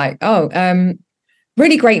 and she's like, "Oh,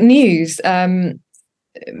 really great news!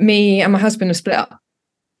 Me and my husband have split up."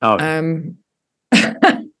 Oh.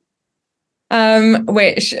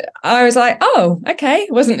 Which I was like, oh, okay,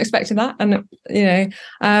 wasn't expecting that. And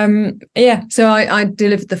so I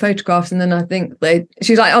delivered the photographs, and then I think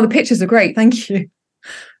she's like, oh, the pictures are great, thank you.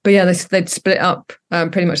 But yeah, they'd split up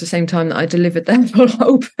pretty much the same time that I delivered their full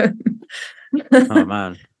album. Oh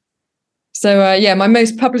man. So my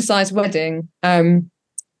most publicized wedding, then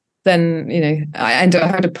I ended up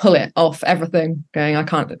having to pull it off everything, going, I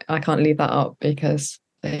can't leave that up because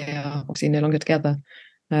they are obviously no longer together.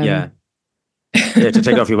 To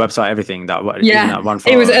take off your website, everything that one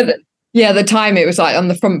photo. It was at the time it was like on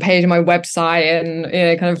the front page of my website and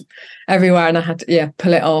kind of everywhere, and I had to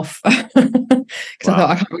pull it off because I thought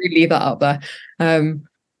I can't really leave that up there.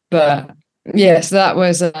 But so that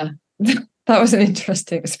was an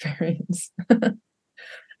interesting experience.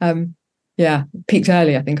 Peaked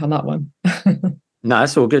early, I think, on that one. No,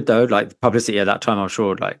 that's all good though. Like the publicity at that time, I'm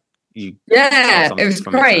sure. Like you. Yeah, it was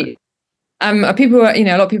great. People were, a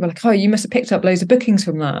lot of people were like, oh, you must have picked up loads of bookings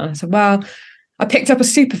from that. And I said, well, I picked up a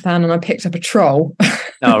super fan and I picked up a troll.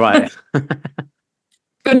 Oh, right.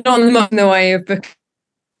 But not in the way of booking.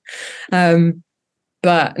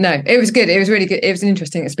 But no, it was good. It was really good. It was an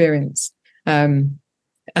interesting experience. So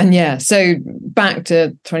back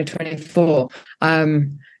to 2024, I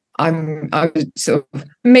would sort of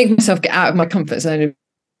make myself get out of my comfort zone.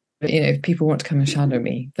 If people want to come and shadow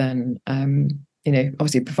me, then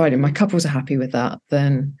obviously provided my couples are happy with that,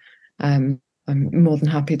 then I'm more than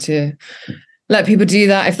happy to let people do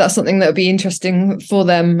that if that's something that would be interesting for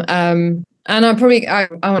them. And I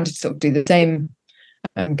wanted to sort of do the same,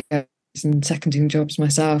 get some seconding jobs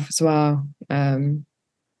myself as well,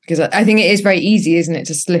 because I think it is very easy, isn't it,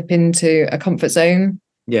 to slip into a comfort zone.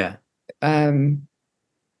 Yeah. In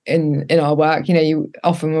our work, you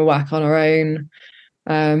often will work on our own,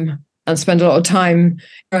 and spend a lot of time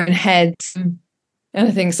in our own heads. And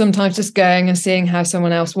I think sometimes just going and seeing how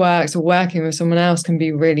someone else works or working with someone else can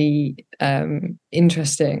be really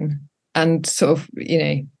interesting. And sort of,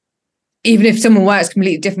 even if someone works a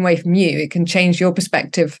completely different way from you, it can change your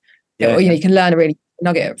perspective. Yeah, or, you can learn a really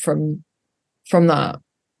nugget from that.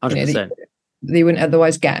 100%. That you wouldn't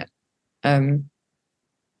otherwise get. I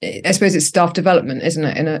suppose it's staff development, isn't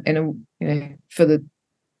it? In a for the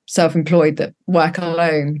self-employed that work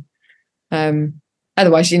alone.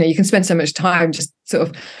 Otherwise, you can spend so much time just sort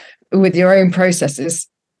of with your own processes,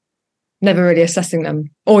 never really assessing them,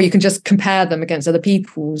 or you can just compare them against other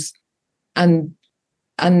people's, and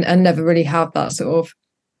never really have that sort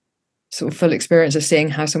of full experience of seeing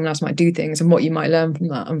how someone else might do things and what you might learn from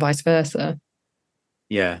that, and vice versa.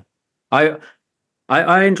 Yeah, I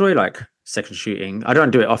enjoy like second shooting. I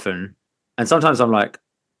don't do it often, and sometimes I'm like,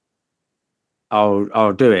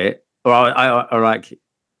 I'll do it, or I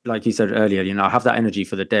like you said earlier, I have that energy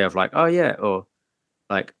for the day of like, oh yeah, or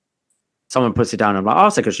like someone puts it down and I'm like, I'll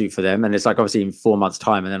take a shoot for them, and it's like obviously in 4 months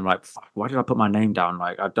time, and then I'm like, fuck, why did I put my name down?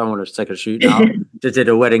 Like, I don't want to take a shoot now. Just did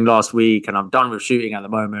a wedding last week and I'm done with shooting at the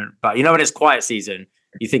moment. But when it's quiet season,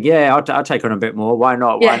 you think, yeah, I'll take on a bit more. Why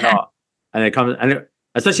not? And it comes, and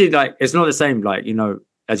especially like it's not the same like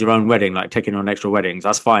as your own wedding, like taking on extra weddings,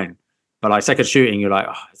 that's fine. But like second shooting, you're like,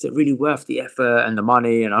 oh, is it really worth the effort and the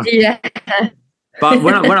money? Yeah. But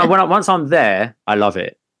once I'm there, I love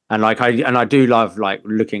it, and like I do love like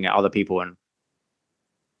looking at other people and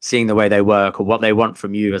seeing the way they work or what they want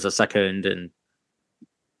from you as a second, and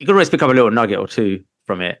you can always pick up a little nugget or two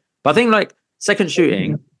from it. But I think like second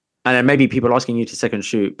shooting, and then maybe people asking you to second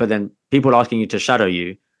shoot, but then people asking you to shadow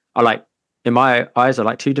you are like, in my eyes, are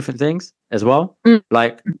like two different things as well.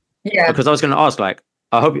 Like, yeah, because I was going to ask, like,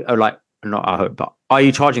 but are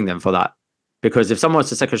you charging them for that? Because if someone wants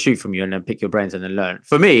to second shoot from you and then pick your brains and then learn,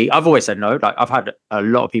 for me, I've always said no. Like I've had a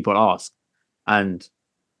lot of people ask, and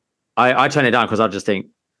I turn it down because I just think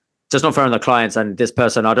just not fair on the clients, and this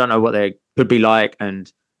person, I don't know what they could be like,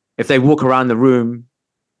 and if they walk around the room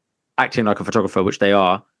acting like a photographer, which they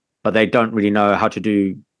are, but they don't really know how to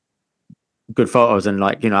do good photos, and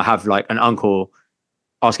like have like an uncle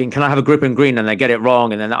asking, can I have a grip and green, and they get it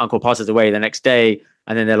wrong, and then the uncle passes away the next day.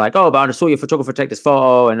 And then they're like, oh, but I saw your photographer take this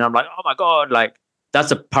photo. And I'm like, oh my God, like that's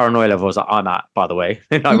the paranoia levels that I'm at, by the way.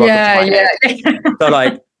 Yeah. So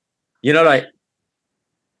like,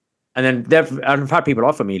 and then I've had people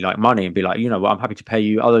offer me like money and be like, well, I'm happy to pay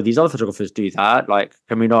you. Although these other photographers do that, like,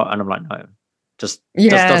 can we not? And I'm like, no, just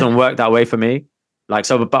doesn't work that way for me. Like,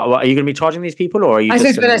 so, but are you going to be charging these people, or are you? I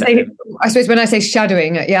suppose when I say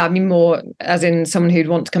shadowing, I mean more as in someone who'd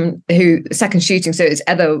want to come, who second shooting. So it's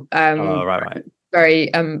either right. Very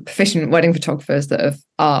proficient wedding photographers that have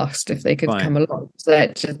asked if they could come along. So they're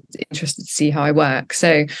just interested to see how I work.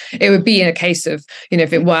 So it would be in a case of,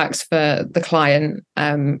 if it works for the client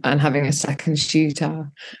and having a second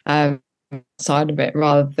shooter side of it,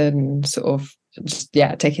 rather than sort of just,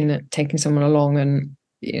 taking someone along. And,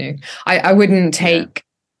 I wouldn't take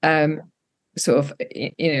sort of,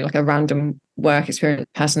 like a random work experience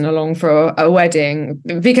person along for a wedding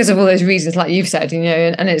because of all those reasons, like you've said,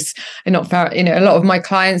 and it's not fair. A lot of my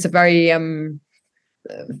clients are very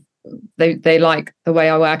they like the way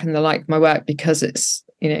I work, and they like my work because it's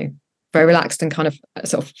very relaxed and kind of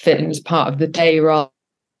sort of fit in as part of the day, rather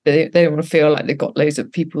they don't want to feel like they've got loads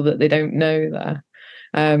of people that they don't know there.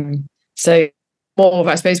 So more of,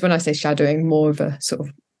 I suppose, when I say shadowing, more of a sort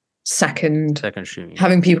of second shooting,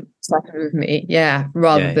 having people second with me,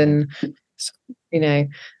 rather than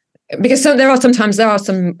because there are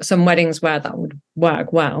some weddings where that would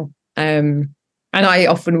work well, and I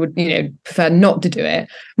often would prefer not to do it,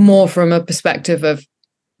 more from a perspective of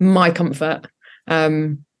my comfort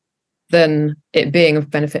than it being of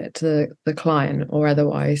benefit to the client or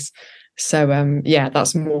otherwise. So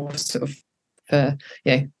that's more sort of for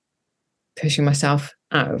pushing myself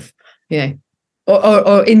out of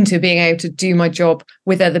or into being able to do my job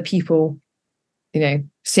with other people,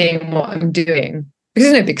 seeing what I'm doing, because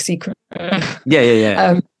there's no big secret.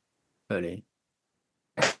 Totally.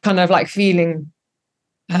 Kind of like feeling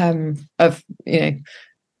of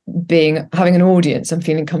having an audience and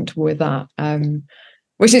feeling comfortable with that,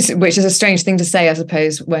 which is a strange thing to say, I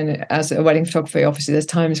suppose, when as a wedding photographer, obviously there's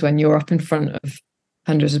times when you're up in front of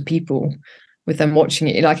hundreds of people with them watching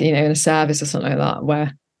it, like in a service or something like that,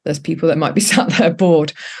 where there's people that might be sat there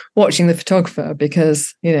bored watching the photographer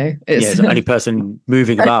because it's the only person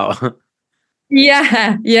moving about.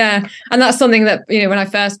 Yeah. And that's something that, when I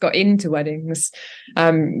first got into weddings,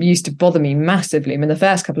 used to bother me massively. I mean, the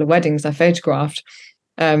first couple of weddings I photographed,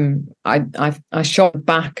 I shot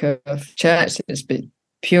back of churches, but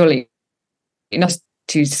purely,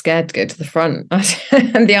 too scared to go to the front.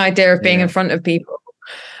 And the idea of being in front of people,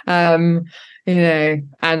 and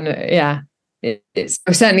I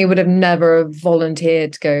certainly would have never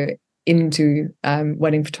volunteered to go into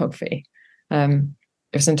wedding photography. It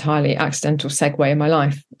was an entirely accidental segue in my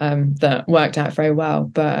life that worked out very well.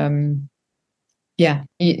 But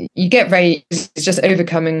you get it's just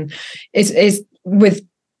overcoming. It's with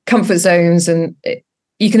comfort zones, and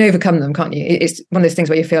you can overcome them, can't you? It's one of those things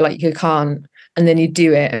where you feel like you can't, and then you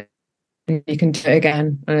do it, and you can do it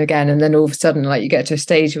again and again, and then all of a sudden, like, you get to a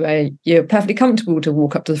stage where you're perfectly comfortable to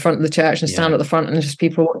walk up to the front of the church and stand at the front, and just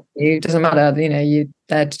people watching you. It doesn't matter, you're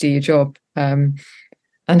there to do your job. And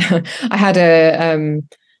I had I think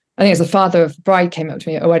it was the father of the bride came up to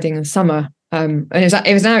me at a wedding in summer, and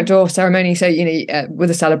it was an outdoor ceremony, so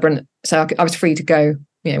with a celebrant, so I was free to go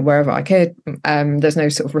wherever I could. There's no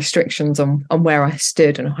sort of restrictions on where I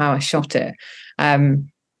stood and how I shot it.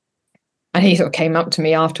 And he sort of came up to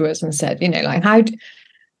me afterwards and said, like, how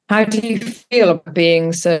do you feel about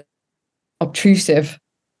being so obtrusive,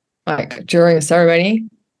 like, during a ceremony?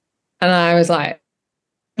 And I was like,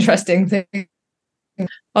 interesting thing.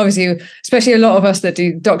 Obviously, especially a lot of us that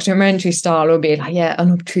do documentary style will be like,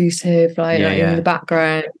 unobtrusive, in the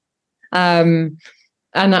background. And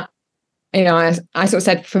I sort of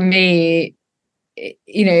said, for me,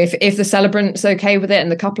 if the celebrant's okay with it and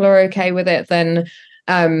the couple are okay with it, then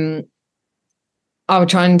I would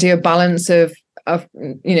try and do a balance of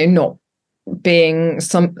not being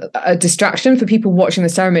a distraction for people watching the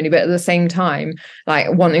ceremony, but at the same time, like,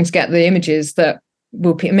 wanting to get the images that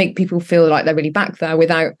will make people feel like they're really back there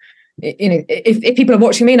without, if people are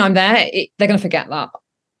watching me and I'm there, they're going to forget that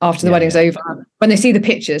after the wedding's over. When they see the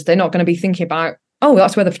pictures, they're not going to be thinking about, oh,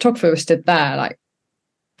 that's where the photographer stood there, like,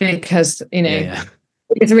 because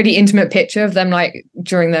it's a really intimate picture of them, like,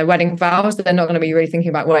 during their wedding vows. They're not going to be really thinking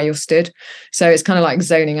about where you're stood. So it's kind of like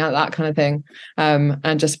zoning out, that kind of thing,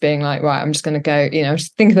 and just being like, right, I'm just going to go,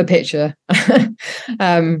 just think of the picture. So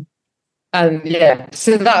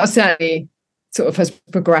that was certainly sort of has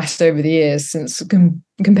progressed over the years since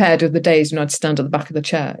compared with the days when I'd stand at the back of the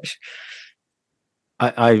church.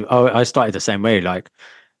 I started the same way, like,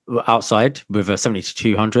 outside with a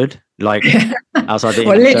 70-200, like, outside the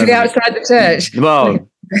literally outside the church. Well,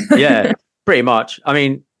 yeah, pretty much. I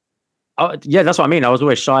mean, that's what I mean. I was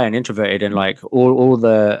always shy and introverted, and like all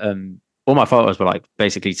my photos were like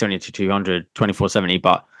basically 70-200, 24-70,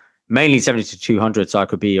 but mainly 70-200, so I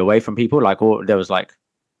could be away from people. Like, there was like,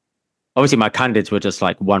 obviously my candids were just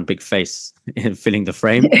like one big face filling the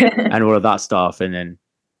frame and all of that stuff, and then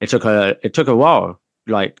it took a while.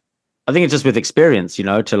 Like, I think it's just with experience,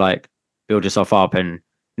 to like build yourself up. And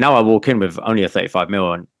now I walk in with only a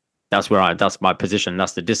 35mm, and that's my position.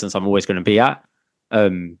 That's the distance I'm always going to be at.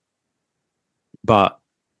 But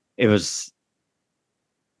it was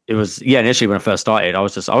initially when I first started, I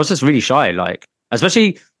was just really shy. Like,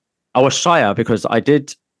 especially I was shyer because I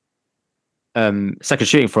did second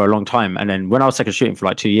shooting for a long time, and then when I was second shooting for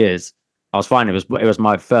like 2 years, I was fine. It was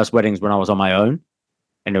my first weddings when I was on my own.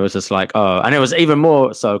 And it was just like, and it was even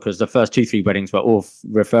more so because the first 2-3 weddings were all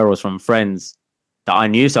referrals from friends that I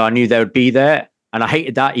knew. So I knew they would be there. And I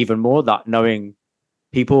hated that even more, that knowing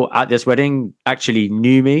people at this wedding actually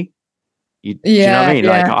knew me. Do you know what I mean?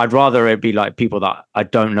 Like, I'd rather it be like people that I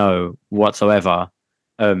don't know whatsoever.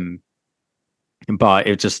 But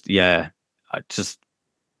it just, I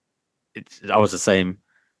was the same.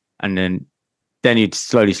 And then you'd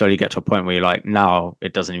slowly get to a point where you're like, now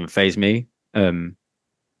it doesn't even faze me.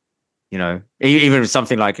 Even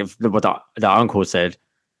something like what that uncle said,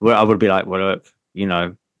 where I would be like, well, look,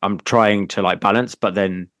 I'm trying to like balance, but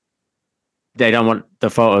then they don't want the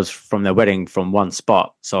photos from their wedding from one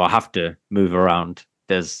spot, so I have to move around.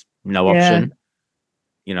 There's no option,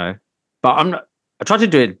 but I try to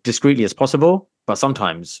do it discreetly as possible, but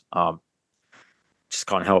sometimes just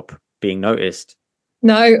can't help being noticed.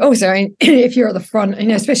 No, also, if you're at the front,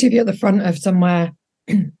 especially if you're at the front of somewhere,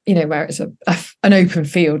 where it's an open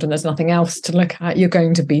field and there's nothing else to look at, you're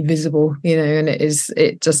going to be visible, and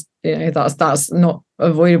that's not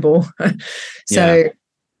avoidable. So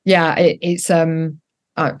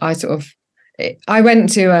I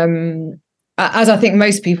went to as I think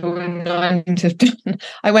most people have done,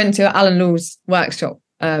 I went to Alan Law's workshop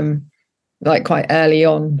like quite early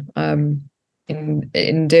on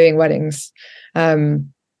in doing weddings,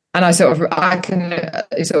 and I can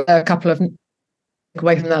a couple of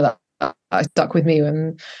away from that I stuck with me.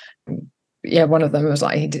 And one of them was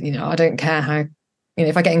like, I don't care how,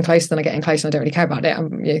 if I get in close, then I get in close, and I don't really care about it.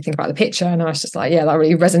 I'm think about the picture. And I was just like, that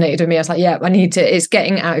really resonated with me. I was like, I need to, it's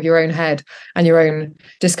getting out of your own head and your own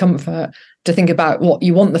discomfort to think about what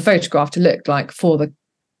you want the photograph to look like for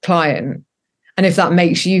client. And if that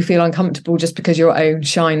makes you feel uncomfortable just because your own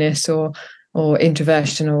shyness or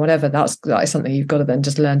introversion or whatever, that is something you've got to then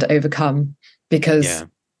just learn to overcome, because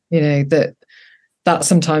that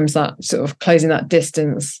sometimes that sort of closing that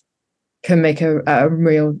distance can make a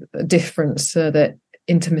real difference to the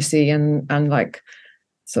intimacy and like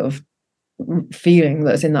sort of feeling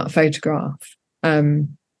that's in that photograph.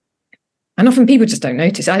 And often people just don't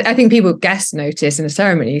notice. I think people guest notice in a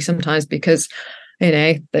ceremony sometimes because,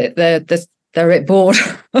 they're a bit bored.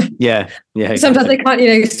 Yeah. Sometimes they can't,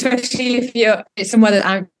 especially if it's somewhere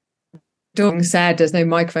that outdoor said, there's no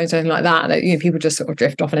microphones or anything like that. People just sort of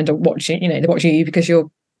drift off and end up watching, they're watching you because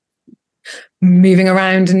you're moving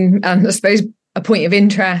around and I suppose a point of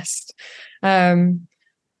interest.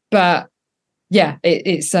 But yeah,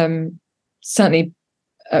 it's certainly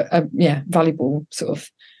a valuable sort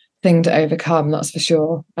of thing to overcome, that's for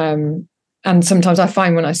sure. And sometimes I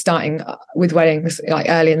find when I'm starting with weddings, like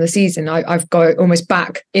early in the season, I've got almost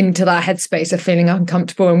back into that headspace of feeling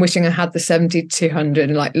uncomfortable and wishing I had the 70-200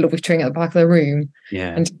 and like loitering at the back of the room.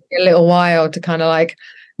 Yeah. And a little while to kind of like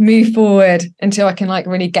move forward until I can like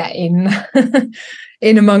really get in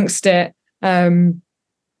amongst it.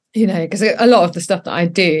 Because a lot of the stuff that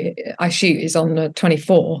I shoot is on the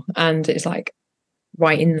 24, and it's like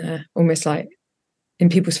right in there, almost like in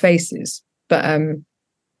people's faces. But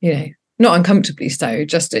not uncomfortably so.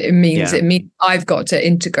 Just it means I've got to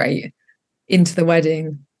integrate into the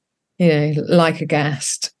wedding, like a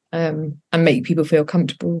guest, and make people feel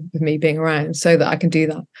comfortable with me being around, so that I can do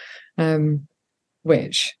that,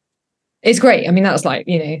 which is great. I mean, that's like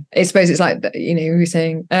I suppose it's like we were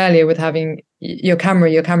saying earlier with having your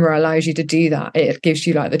camera. Your camera allows you to do that. It gives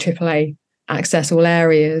you like the AAA access all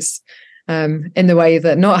areas, in the way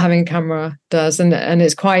that not having a camera does, and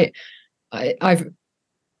it's quite.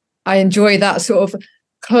 I enjoy that sort of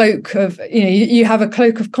cloak of, you have a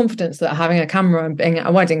cloak of confidence that having a camera and being at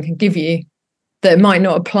a wedding can give you, that might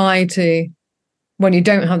not apply to when you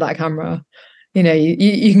don't have that camera.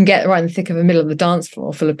 You can get right in the thick of the middle of the dance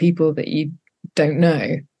floor full of people that you don't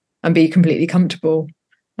know and be completely comfortable.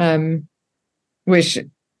 Which,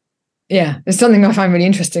 is something I find really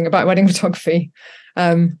interesting about wedding photography.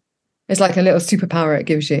 It's like a little superpower it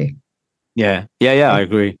gives you. Yeah, I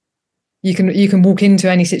agree. You can walk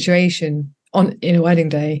into any situation in a wedding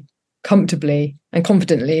day comfortably and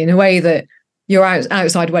confidently in a way that your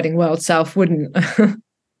outside wedding world self wouldn't.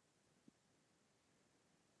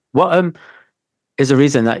 What is the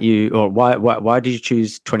reason that why did you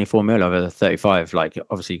choose 24 mil over the 35? Like,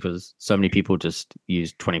 obviously because so many people just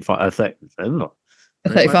use 25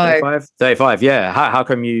 35. Yeah. How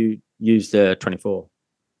come you use the 24?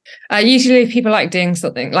 Usually people like doing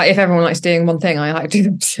something, like if everyone likes doing one thing, I like to do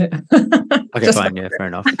them. Okay, fine. Yeah, fair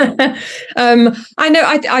enough. I know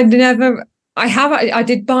I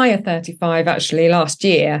did buy a 35 actually last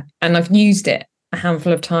year, and I've used it a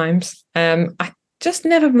handful of times. I just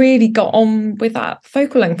never really got on with that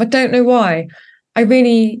focal length. I don't know why. I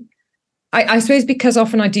suppose because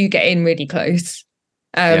often I do get in really close.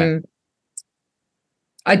 I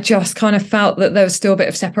just kind of felt that there was still a bit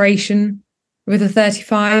of separation with a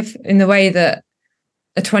 35, in the way that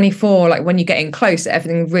a 24, like when you get in close,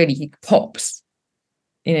 everything really pops,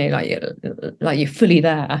 like you're fully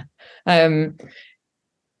there.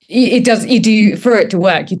 It does, you do, for it to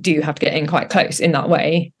work, you do have to get in quite close in that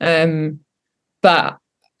way. But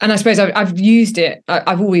I suppose I've used it.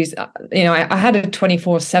 I've always, I had a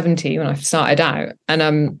 24-70 when I started out,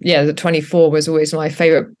 and the 24 was always my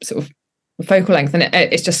favorite sort of focal length, and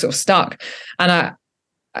it's just sort of stuck. And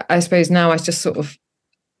I suppose now I just sort of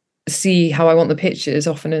see how I want the pictures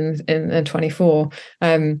often in 24.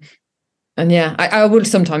 I would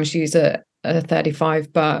sometimes use a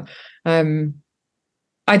 35, but I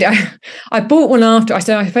bought one after.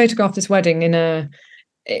 I photographed this wedding it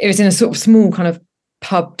was in a sort of small kind of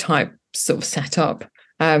pub type sort of setup.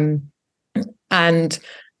 And I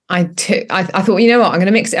thought, I'm going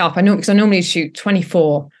to mix it up. I know, because I normally shoot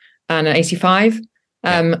 24 and an 85.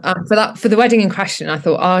 For the wedding in question, I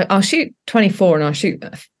thought I'll shoot 24 and I'll shoot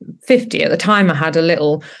 50. At the time, I had the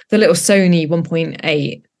little Sony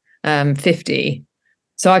 1.8 50.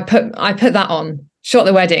 So I put that on, shot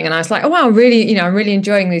the wedding, and I was like, oh wow, really, I'm really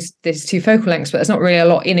enjoying these two focal lengths, but there's not really a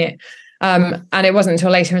lot in it. And it wasn't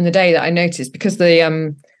until later in the day that I noticed, because I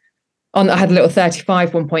had a little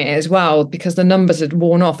 35 1.8 as well, because the numbers had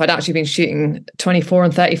worn off. I'd actually been shooting 24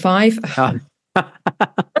 and 35.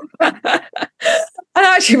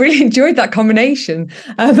 I actually really enjoyed that combination.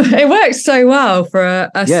 It works so well for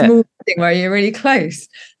a small thing where you're really close.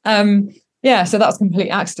 So that's a complete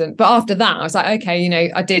accident. But after that, I was like,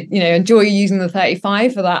 okay, I did, enjoy using the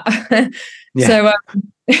 35 for that. So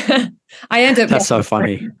I end up. That's so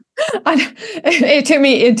funny. It took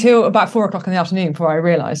me until about 4:00 in the afternoon before I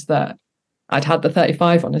realised that I'd had the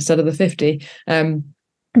 35 on instead of the 50.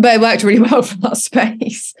 But it worked really well for that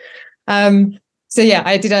space. So yeah,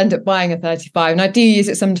 I did end up buying a 35, and I do use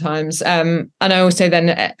it sometimes. And I also then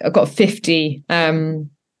I got 50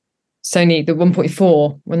 Sony, the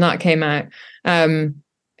 1.4 when that came out.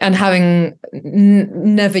 And having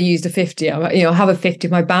never used a 50, I have a 50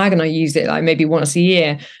 in my bag, and I use it like maybe once a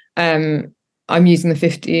year. I'm using the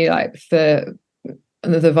 50 like for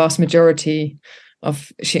the vast majority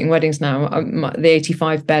of shooting weddings now. The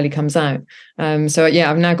 85 barely comes out. So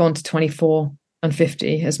yeah, I've now gone to 24 and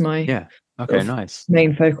 50 as my nice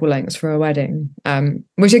main focal lengths for a wedding.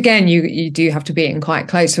 Which again, you do have to be in quite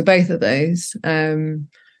close for both of those.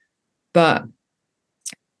 But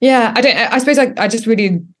yeah, I suppose I just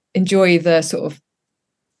really enjoy the sort of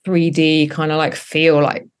 3D kind of like feel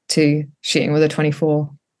like to shooting with a 24.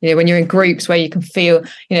 When you're in groups where you can feel,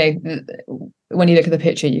 when you look at the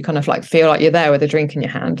picture, you kind of like feel like you're there with a drink in your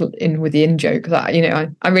hand, with the in joke. That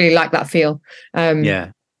I really like that feel.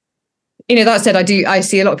 That said, I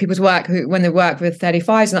see a lot of people's work when they work with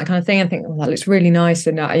 35s and that kind of thing, and think, oh, that looks really nice,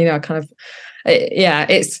 and I kind of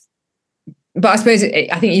it's. But I suppose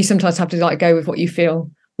I think you sometimes have to like go with what you feel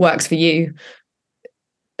works for you.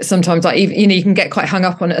 Sometimes like you can get quite hung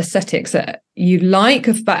up on aesthetics that you like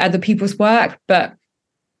about other people's work, but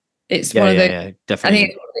it's one of those. Definitely. I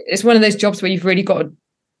think it's one of those jobs where you've really got to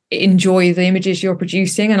enjoy the images you're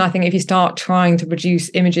producing, and I think if you start trying to produce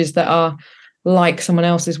images that are like someone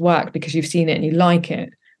else's work because you've seen it and you like it,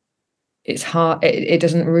 it's hard. It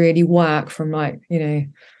doesn't really work from like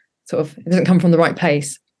sort of. It doesn't come from the right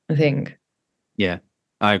place, I think. Yeah,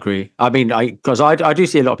 I agree. I mean, because I do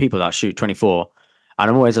see a lot of people that shoot 24, and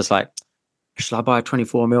I'm always just like, should I buy a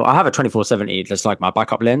 24mm? I have a 24-70 that's like my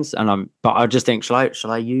backup lens, but I just think, should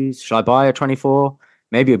I buy a 24?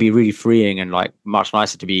 Maybe it'd be really freeing and like much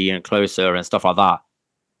nicer to be closer and stuff like that.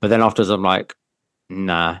 But then afterwards, I'm like,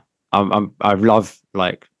 nah. I love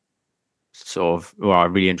like I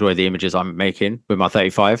really enjoy the images I'm making with my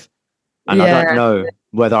 35, and I don't know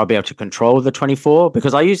whether I'll be able to control the 24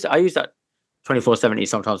 because I use that 24-70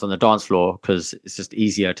 sometimes on the dance floor because it's just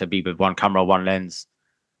easier to be with one camera, one lens.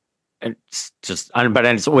 And but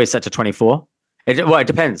then it's always set to 24. It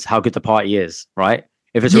depends how good the party is, right?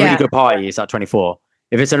 If it's a really good party, it's at 24.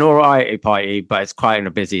 If it's an all right party, but it's quite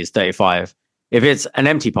busy, it's 35. If it's an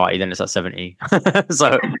empty party, then it's at 70.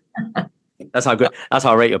 So that's how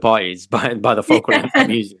I rate your parties by the focal length I'm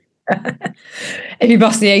using. If you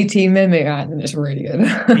bust the 18mm out, then it's really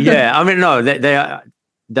good. Yeah, I mean, no, they are.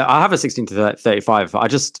 I have a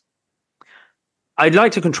 16-35. I'd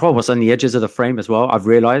like to control what's on the edges of the frame as well. I've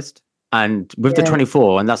realized. And with the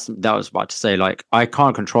 24, and that was about to say, like, I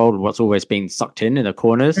can't control what's always being sucked in the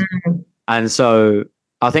corners. Mm-hmm. And so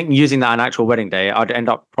I think using that on actual wedding day, I'd end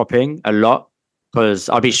up cropping a lot because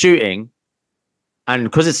I'd be shooting. And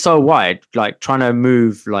because it's so wide, like trying to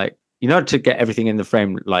move, like, to get everything in the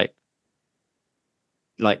frame, like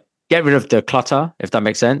get rid of the clutter, if that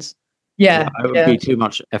makes sense. Yeah. It would be too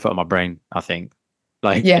much effort on my brain, I think.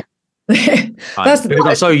 Like, yeah. Because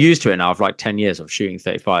I'm so used to it now of like 10 years of shooting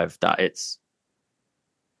 35 that it's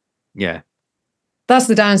that's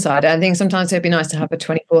the downside. I think sometimes it'd be nice to have a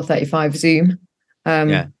 24-35 zoom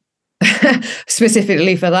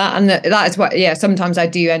specifically for that, and that is what sometimes I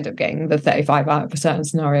do end up getting the 35 out for certain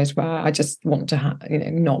scenarios where I just want to have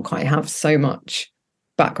not quite have so much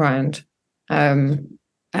background.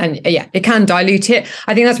 And it can dilute it.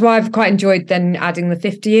 I think that's why I've quite enjoyed then adding the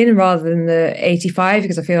 50 in rather than the 85,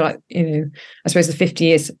 because I feel like, I suppose the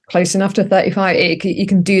 50 is close enough to 35. You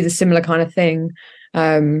can do the similar kind of thing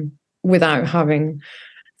without having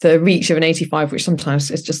the reach of an 85, which sometimes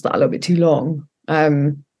is just that a little bit too long.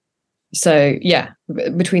 So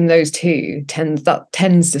between those two tends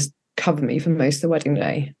to cover me for most of the wedding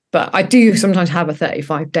day. But I do sometimes have a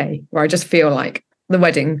 35 day where I just feel like the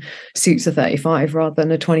wedding suits a 35 rather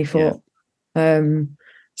than a 24.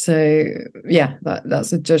 So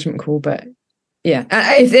that's a judgment call, but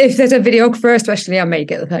if there's a videographer especially, I may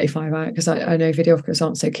get the 35 out because I know videographers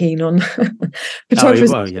aren't so keen on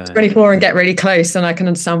photographers 24 and get really close, and I can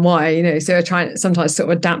understand why, so I try and sometimes sort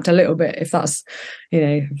of adapt a little bit if that's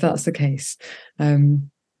the case.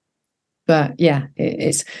 But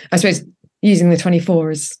it's I suppose using the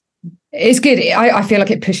 24 is good. I feel like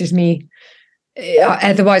it pushes me.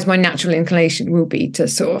 Otherwise my natural inclination will be to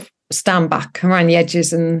sort of stand back around the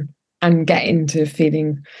edges and get into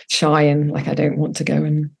feeling shy and like I don't want to go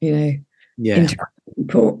and interact with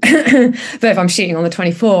people. But if I'm shooting on the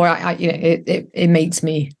 24, it makes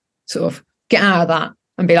me sort of get out of that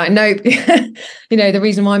and be like, nope, the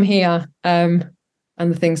reason why I'm here, and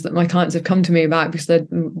the things that my clients have come to me about, because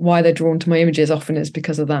why they're drawn to my images often is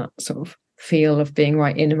because of that sort of feel of being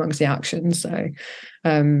right in amongst the action. So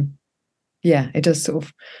it does sort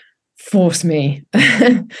of force me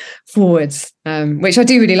forwards, which I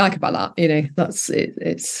do really like about that. That's it.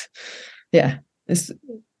 It's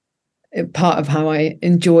part of how I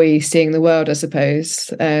enjoy seeing the world, I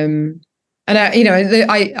suppose. And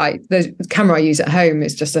the camera I use at home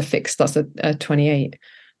is just that's a 28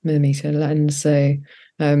 millimeter lens. So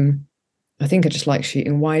I think I just like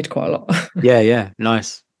shooting wide quite a lot. Yeah,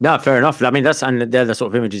 nice. No, fair enough. I mean, they're the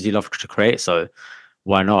sort of images you love to create, so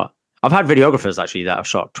why not? I've had videographers actually that have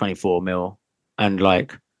shot 24 mil, and I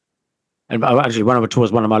actually went over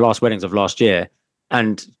towards one of my last weddings of last year,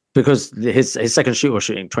 and because his second shoot was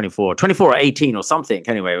shooting 24 or 18 or something.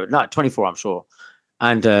 Anyway, not 24, I'm sure.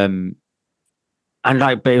 And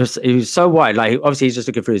but it was so wide. Like, obviously he's just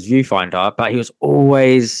looking through his viewfinder, but he was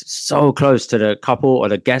always so close to the couple or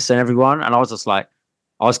the guests and everyone. And I was just like,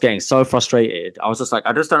 I was getting so frustrated. I was just like,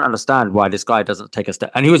 I just don't understand why this guy doesn't take a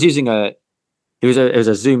step. And he was using it was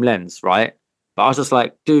a zoom lens, right? But I was just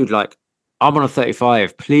like, dude, like, I'm on a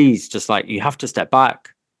 35. Please, just like, you have to step back.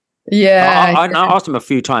 Yeah. I asked him a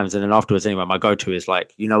few times, and then afterwards, anyway, my go-to is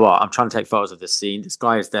like, you know what? I'm trying to take photos of this scene. This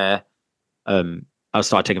guy is there. I'll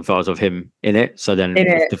start taking photos of him in it. So then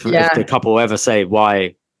if the couple ever say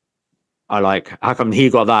why how come he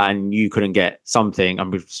got that and you couldn't get something, I'm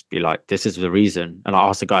going to just be like, this is the reason. And I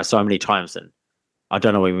asked the guy so many times, and I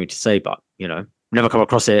don't know what you mean to say, but never come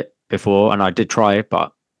across it before. And I did try,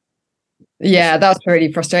 but yeah, that's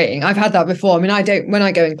really frustrating. I've had that before. I mean, when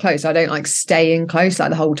I go in close, I don't like stay in close like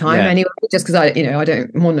the whole time anyway, just because I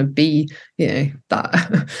don't want to be,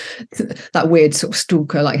 that that weird sort of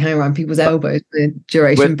stalker, like hang around people's elbows for the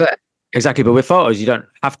duration. But with photos, you don't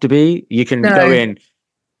have to be. You can go in,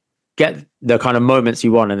 get the kind of moments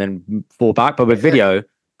you want, and then fall back. But with video,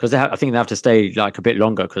 because I think they have to stay like a bit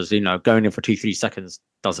longer, because going in for 2-3 seconds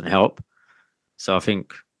doesn't help. So I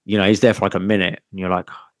think he's there for like a minute, and you're like,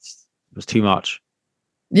 it was too much.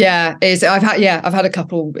 Yeah, I've had a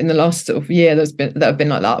couple in the last sort of year that have been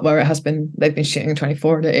like that, where they've been shooting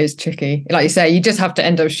 24, and it is tricky. Like you say, you just have to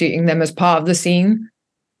end up shooting them as part of the scene.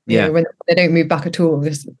 When they don't move back at all,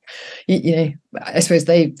 because I suppose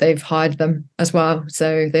they've hired them as well,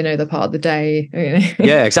 so they know they're part of the day.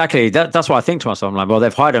 Yeah, exactly. That's what I think to myself. I'm like, well,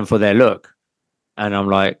 they've hired them for their look, and I'm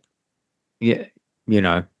like, yeah,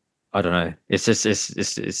 I don't know. It's just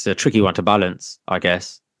it's a tricky one to balance, I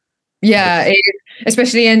guess. Yeah,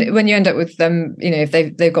 especially when you end up with them, if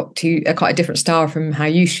they've got quite a different style from how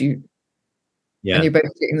you shoot. Yeah, and you're both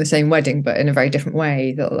shooting the same wedding, but in a very different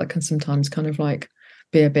way. That can sometimes kind of like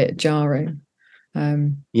be a bit jarring.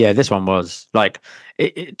 Yeah, this one was like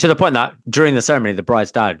to the point that during the ceremony, the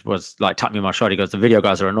bride's dad was like tapping me on my shoulder. He goes, "The video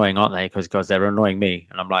guys are annoying, aren't they? Because they're annoying me."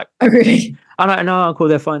 And I'm like, "Oh, really?" I'm like, "No, Uncle,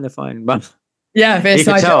 they're fine. But yeah, he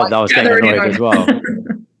could tell that I was getting annoyed as well.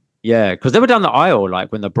 Yeah, because they were down the aisle,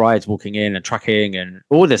 like when the bride's walking in and tracking and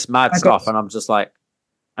all this mad stuff. And I'm just like,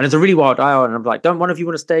 and it's a really wild aisle. And I'm like, don't one of you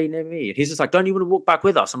want to stay near me? And he's just like, don't you want to walk back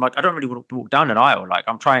with us? I'm like, I don't really want to walk down an aisle. Like,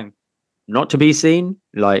 I'm trying not to be seen.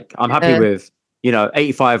 Like, I'm happy with,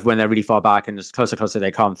 85 when they're really far back, and just closer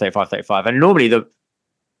they come, 35. And normally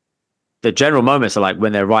the general moments are like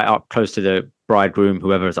when they're right up close to the bridegroom,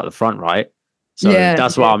 whoever is at the front, right? So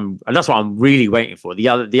that's what I'm really waiting for. The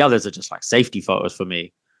others are just like safety photos for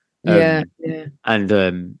me.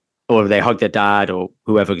 And or they hug their dad or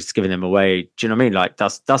whoever's giving them away. Do you know what I mean? Like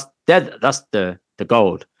that's the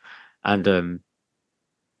gold. And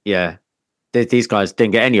these guys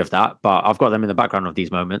didn't get any of that, but I've got them in the background of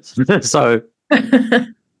these moments. So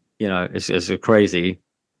it's crazy.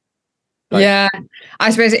 Like,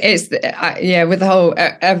 I suppose it's with the whole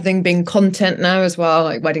everything being content now as well,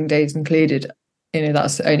 like wedding days included.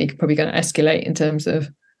 That's only probably going to escalate in terms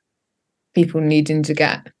of people needing to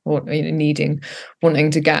get, or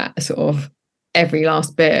wanting to get sort of every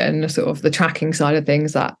last bit, and sort of the tracking side of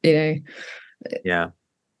things that getting.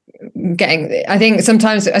 I think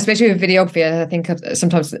sometimes, especially with videography, I think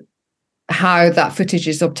sometimes how that footage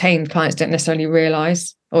is obtained, clients don't necessarily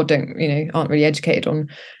realize, or aren't really educated on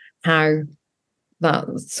how that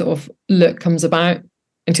sort of look comes about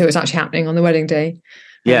until it's actually happening on the wedding day.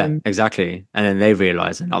 Yeah, exactly. And then they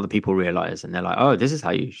realize, and other people realize, and they're like, oh, this is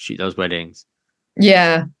how you shoot those weddings.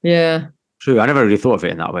 Yeah. True. I never really thought of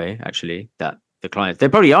it in that way, actually, that the clients, they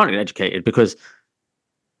probably aren't educated, because,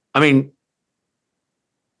 I mean,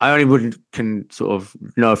 I only can sort of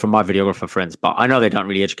know from my videographer friends, but I know they don't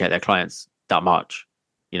really educate their clients that much.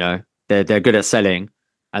 They're good at selling,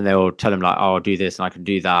 and they'll tell them like, oh, I'll do this and I can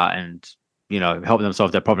do that. And, help them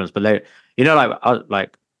solve their problems. But they,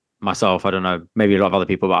 like myself, I don't know, maybe a lot of other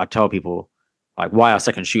people, but I tell people like why I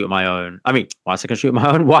second shoot on my own. I mean, why I second shoot on my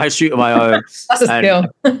own? Why I shoot on my own? That's a skill.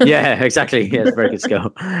 Yeah, exactly. Yeah, it's a very good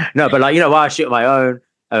skill. No, but like, why I shoot on my own,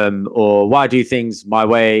 or why I do things my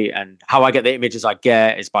way, and how I get the images I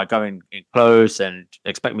get is by going in close and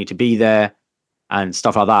expect me to be there and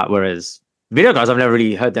stuff like that. Whereas video guys, I've never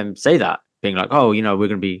really heard them say that, being like, oh, we're going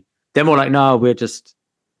to be, they're more like, no, we're just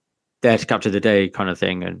there to capture the day kind of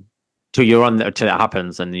thing. And till you're on there, till it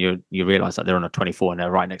happens, and you realize that they're on a 24 and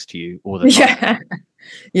they're right next to you all the time.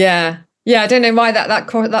 Yeah. I don't know why that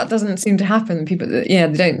doesn't seem to happen. People,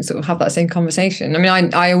 they don't sort of have that same conversation. I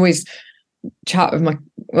mean, I always chat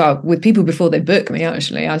with people before they book me.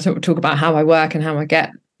 Actually, I sort of talk about how I work and how I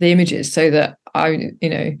get the images, so that I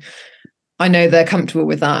know they're comfortable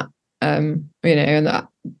with that. And that,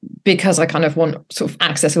 because I kind of want sort of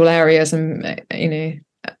access all areas, and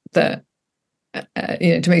that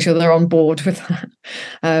to make sure they're on board with that.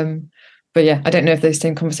 But yeah, I don't know if those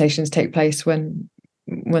same conversations take place when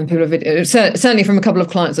people are video. Certainly from a couple of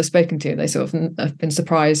clients I've spoken to, they sort of have been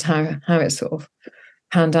surprised how it's sort of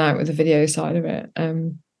panned out with the video side of it. I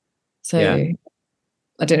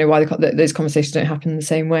don't know why those conversations don't happen in the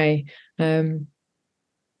same way.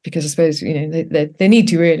 Because I suppose they need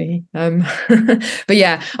to, really. But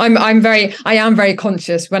yeah, I am very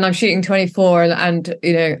conscious when I'm shooting 24, and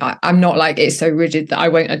I'm not like, it's so rigid that I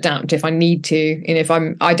won't adapt if I need to.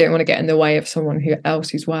 I don't want to get in the way of someone else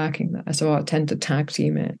who's working there, so I tend to tag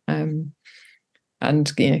team it. And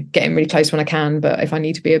getting really close when I can, but if I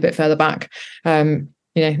need to be a bit further back, now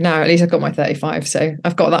at least I've got my 35, so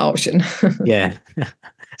I've got that option. Yeah.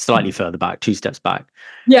 Slightly further back, 2 steps back.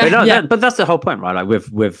 Yeah, but that's the whole point, right? Like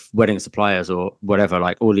with wedding suppliers or whatever,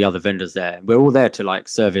 like all the other vendors there, we're all there to like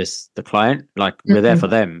service the client. Like we're there for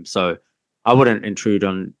them. So I wouldn't intrude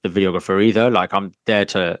on the videographer either. Like I'm there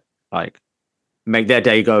to like make their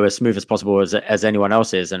day go as smooth as possible as anyone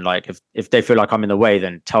else's. And like if they feel like I'm in the way,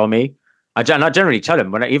 then tell me. I generally tell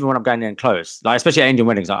them even when I'm going in close, like especially at Indian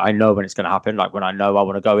weddings, like, I know when it's going to happen. Like when I know I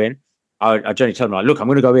want to go in, I generally tell them like, look, I'm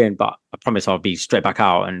going to go in, but I promise I'll be straight back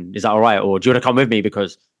out. And is that all right? Or do you want to come with me,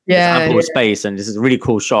 because there's ample space and this is a really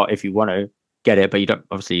cool shot if you want to get it, but you don't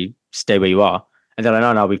obviously stay where you are. And they're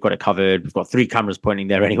like, no, we've got it covered. We've got 3 cameras pointing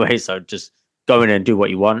there anyway, so just go in and do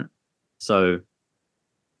what you want. So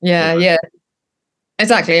yeah,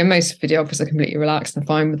 exactly. And most videographers are completely relaxed and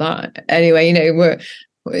fine with that. Anyway,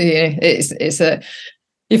 it's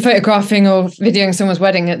you're photographing or videoing someone's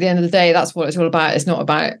wedding. At the end of the day, that's what it's all about. It's not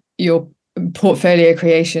about your portfolio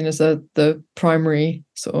creation as the primary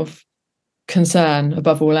sort of concern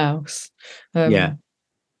above all else.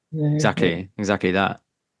 Exactly that.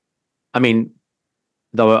 I mean,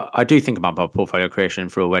 though I do think about my portfolio creation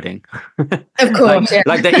for a wedding. Of course,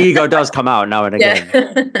 like the ego does come out now and again.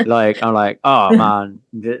 Yeah. Like I'm like, oh man,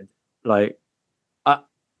 like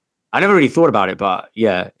I never really thought about it, but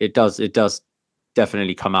yeah, it does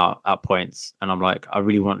definitely come out at points, and I'm like, I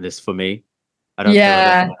really want this for me. I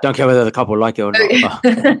don't care whether the couple like it or not.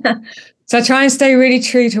 So I try and stay really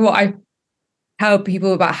true to what I tell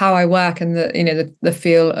people about how I work and the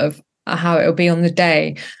feel of how it'll be on the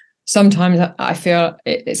day. Sometimes I feel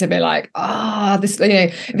it's a bit like, this,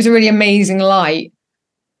 if it's a really amazing light,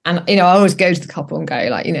 and I always go to the couple and go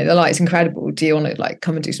like, the light's incredible. Do you want to like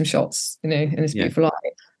come and do some shots, in this beautiful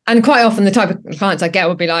light? And quite often the type of clients I get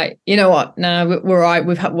will be like, you know what, no, we're all right.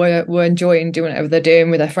 We're enjoying doing whatever they're doing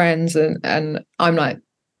with their friends. And I'm like,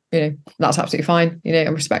 that's absolutely fine. I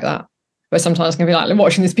respect that. But sometimes I'm going to be like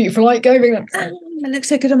watching this beautiful light going like, it looks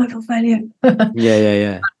so good on my portfolio.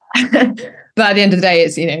 Yeah. But at the end of the day,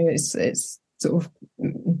 it's sort of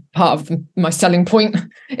part of my selling point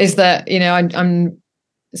is that, I'm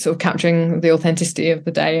sort of capturing the authenticity of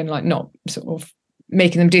the day and like not sort of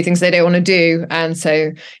making them do things they don't want to do. And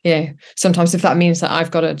so sometimes if that means that I've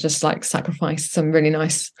got to just like sacrifice some really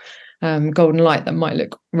nice golden light that might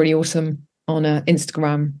look really awesome on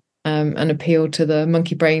Instagram and appeal to the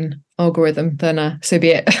monkey brain algorithm, then so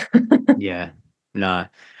be it. Yeah, no,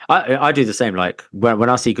 I do the same. Like when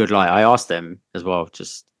I see good light, I ask them as well,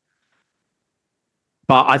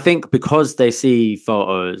 but I think because they see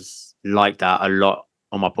photos like that a lot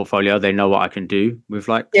on my portfolio, they know what I can do with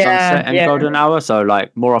like sunset and golden hour. So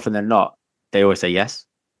like more often than not, they always say yes.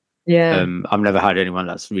 Yeah. I've never had anyone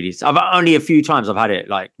that's really, I've only a few times I've had it,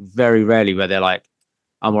 like very rarely, where they're like,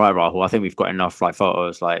 I'm all right, Rahul, I think we've got enough like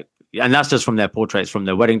photos, like, and that's just from their portraits from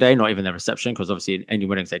their wedding day, not even their reception, because obviously in any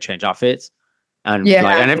weddings they change outfits. And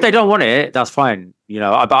and if they don't want it, that's fine.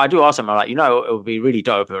 But I do ask them, I'm like, it would be really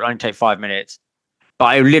dope. It would only take 5 minutes. But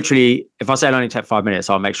I literally, if I say it'll only take 5 minutes,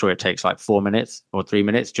 I'll make sure it takes like 4 minutes or 3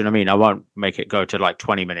 minutes. Do you know what I mean? I won't make it go to like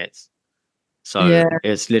 20 minutes. So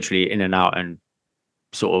it's literally in and out, and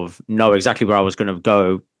sort of know exactly where I was going to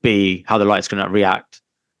go, how the light's going to react,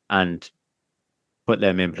 and put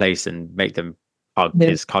them in place and make them hug,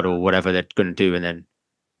 kiss, cuddle, whatever they're going to do, and then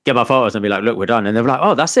get my photos and be like, look, we're done. And they're like,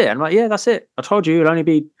 oh, that's it. And I'm like, yeah, that's it. I told you it'll only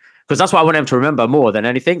be, because that's what I want them to remember more than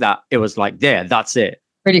anything, that it was like, yeah, that's it.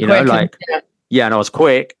 Really quick. And I was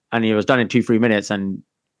quick, and it was done in 2-3 minutes. And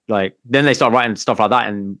like, then they start writing stuff like that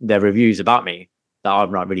in their reviews about me, that I'm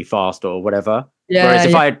like really fast or whatever. Whereas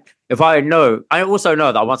if I know, I also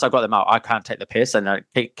know that once I got them out, I can't take the piss and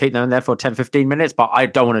keep them there for 10-15 minutes, but I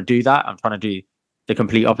don't want to do that. I'm trying to do the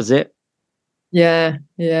complete opposite. Yeah.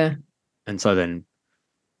 And so then,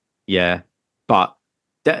 but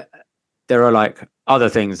there are like other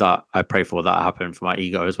things that I pray for that happen for my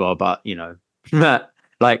ego as well. But you know,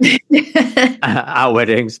 like our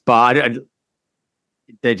weddings, but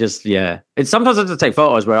they just It's sometimes I have to take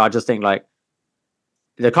photos where I just think like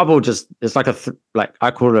the couple just, it's like like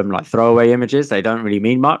I call them like throwaway images. They don't really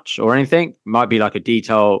mean much or anything. Might be like a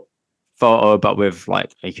detailed photo, but with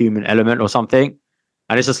like a human element or something.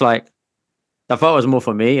 And it's just like that photo is more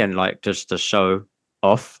for me and like just to show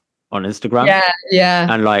off on Instagram.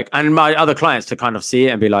 And my other clients to kind of see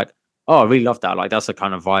it and be like, oh, I really love that. Like that's the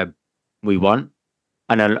kind of vibe we want.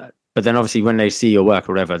 And then, but then obviously when they see your work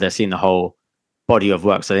or whatever, they're seeing the whole body of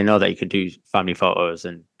work. So they know that you can do family photos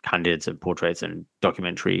and candids and portraits and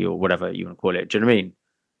documentary or whatever you want to call it. Do you know what I mean?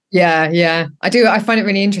 Yeah. I do. I find it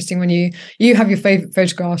really interesting when you have your favorite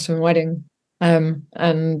photographs from a wedding. And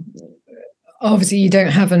obviously you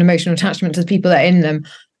don't have an emotional attachment to the people that are in them.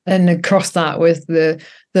 And across that with the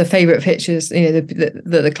favorite pictures, you know,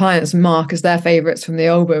 the clients mark as their favorites from the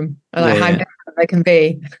album, and like how different they can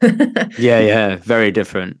be. Very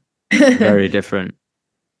different. Very different.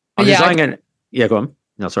 Go on.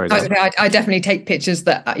 No, sorry. I definitely take pictures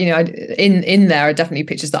that, you know, in there are definitely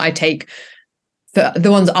pictures that I take, the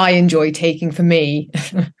ones I enjoy taking for me,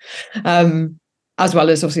 as well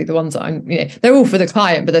as obviously the ones that I'm, you know, they're all for the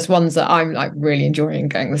client, but there's ones that I'm like really enjoying,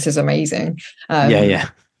 going, this is amazing.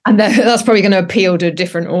 And that's probably going to appeal to a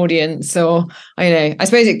different audience, or I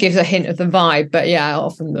suppose it gives a hint of the vibe. But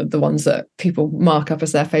often the ones that people mark up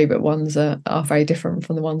as their favorite ones are very different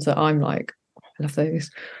from the ones that I'm like, oh, I love those.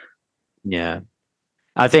 Yeah,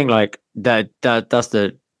 I think like that's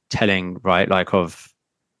the telling, right? Like of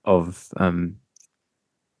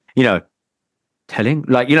telling,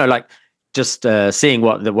 like, like just seeing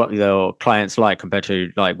what your clients like compared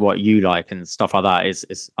to like what you like and stuff like that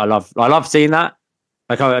is I love seeing that.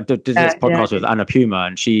 Like I did this podcast with Anna Puma,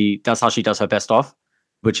 and that's how she does her best off,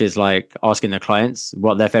 which is like asking the clients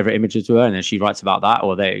what their favorite images were, and then she writes about that,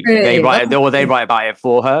 or they write about it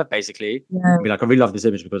for her, basically. Be like, I really love this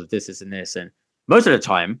image because of this, and this. And most of the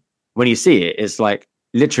time, when you see it, it's like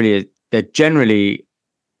literally they generally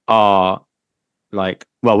are like,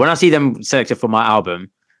 well, when I see them selected for my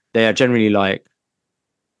album, they are generally like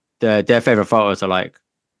their favorite photos are like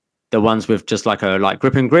the ones with just like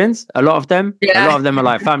grip and grins. A lot of them are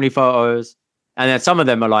like family photos, and then some of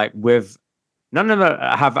them are like with, none of them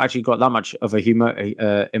have actually got that much of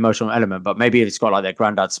a emotional element, but maybe it's got like their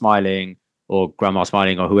granddad smiling or grandma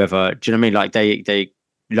smiling or whoever. Do you know what I mean? Like they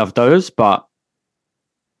love those, but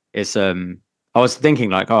it's I was thinking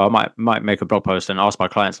like, oh, I might make a blog post and ask my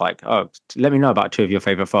clients like, oh, let me know about 2 of your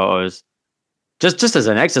favorite photos, just as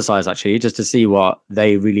an exercise, actually, just to see what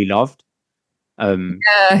they really loved. But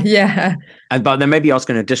then maybe ask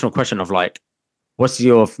an additional question of like, what's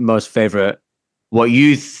your most favorite, what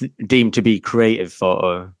you deem to be creative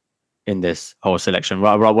photo in this whole selection,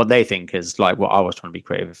 right? What they think is like what I was trying to be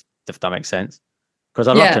creative, if that makes sense. Because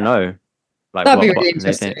I'd love to know, like, that'd be really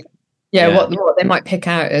interesting. What they might pick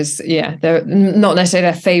out as they're not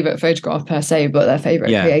necessarily their favorite photograph per se, but their favorite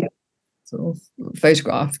creative sort of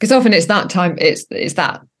photograph. Because often it's that time, it's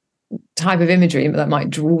that type of imagery that might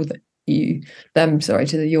draw them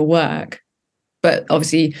to your work. But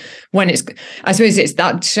obviously when I suppose it's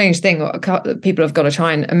that strange thing, people have got to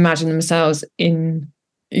try and imagine themselves in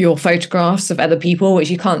your photographs of other people, which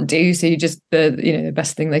you can't do. So you just, the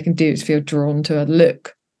best thing they can do is feel drawn to a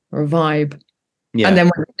look or a vibe.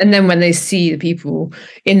 And then when they see the people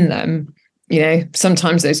in them,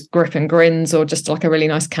 sometimes those grip and grins, or just like a really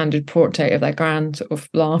nice candid portrait of their grand sort of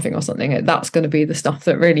laughing or something, that's going to be the stuff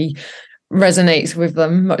that really resonates with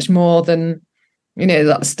them much more than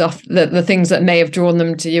that stuff, the things that may have drawn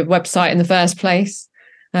them to your website in the first place.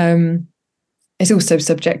 It's also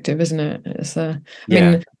subjective, isn't it? It's I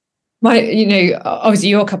mean, obviously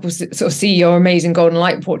your couple sort of see your amazing golden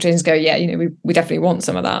light portraits and go, we definitely want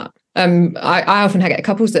some of that. I often get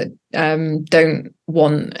couples that don't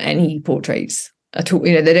want any portraits at all.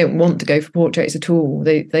 You know, they don't want to go for portraits at all.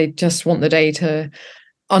 They just want the day to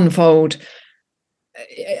unfold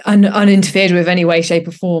uninterfered with any way, shape,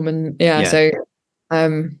 or form. And so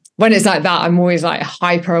when it's like that, I'm always like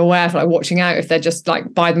hyper aware for like watching out if they're just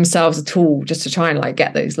like by themselves at all, just to try and like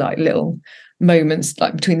get those like little moments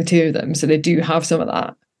like between the two of them, so they do have some of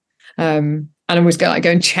that. And I'm always go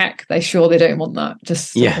and check they're sure they don't want that.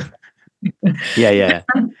 Just yeah.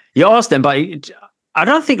 You ask them, but I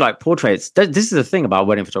don't think like portraits. This is the thing about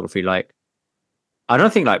wedding photography. Like, I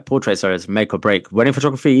don't think like portraits are as make or break wedding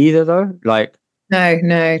photography either, though. Like, no,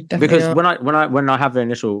 definitely because not. when I have the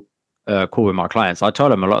initial call with my clients, I tell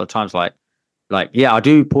them a lot of times like yeah, I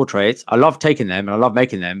do portraits. I love taking them and I love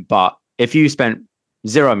making them, but if you spent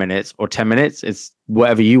 0 minutes or 10 minutes, it's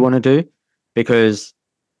whatever you want to do, because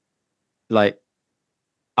like.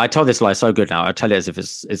 I tell this lie so good now. I tell it as if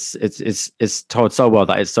it's told so well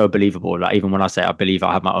that it's so believable. Like, even when I say I believe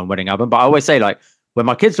I have my own wedding album, but I always say, like, when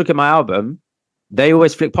my kids look at my album, they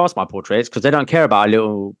always flick past my portraits because they don't care about a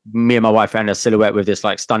little me and my wife and a silhouette with this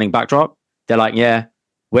like stunning backdrop. They're like, yeah,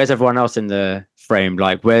 where's everyone else in the frame?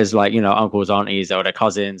 Like, where's like, you know, uncles, aunties, or their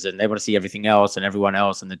cousins, and they want to see everything else and everyone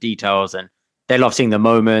else and the details, and they love seeing the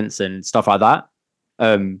moments and stuff like that.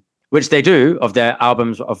 Which they do of their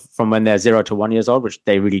albums from when they're 0 to 1 years old, which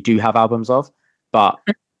they really do have albums of. But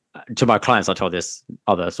to my clients, I tell this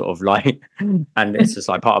other sort of lie, and it's just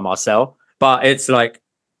like part of my sell. But it's like,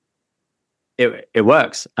 it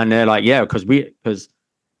works. And they're like, yeah, because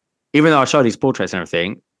even though I show these portraits and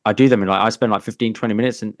everything, I do them in like, I spend like 15, 20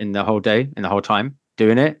 minutes in the whole day, in the whole time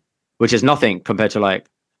doing it, which is nothing compared to like,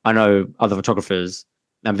 I know other photographers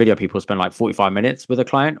and video people spend like 45 minutes with a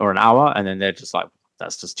client or an hour, and then they're just like,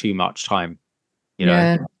 that's just too much time, you know?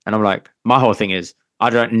 And I'm like, my whole thing is, I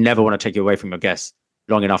never want to take you away from your guests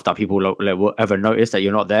long enough that people will ever notice that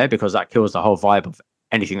you're not there, because that kills the whole vibe of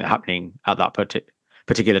anything that's happening at that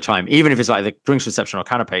particular time. Even if it's like the drinks reception or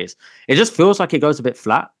canapes, it just feels like it goes a bit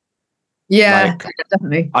flat. Yeah, like,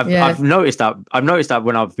 definitely. I've noticed that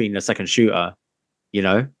when I've been a second shooter, you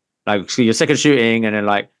know, like, so you're second shooting, and then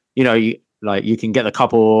like, you know, you can get the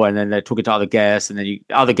couple, and then they're talking to other guests, and then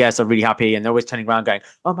other guests are really happy, and they're always turning around going,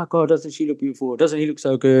 oh my God, doesn't she look beautiful? Doesn't he look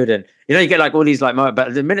so good? And, you know, you get like all these like moments,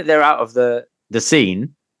 but the minute they're out of the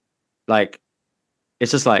scene, like, it's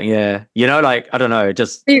just like, yeah, you know, like, I don't know,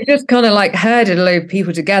 you've just kind of like herded a load of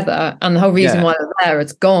people together, and the whole reason why they're there,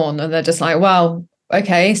 it's gone. And they're just like, well,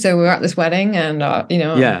 okay, so we're at this wedding, and you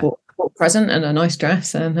know, I bought a present and a nice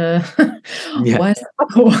dress, and where's the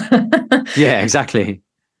couple? Yeah, exactly.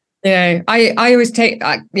 Yeah, I always try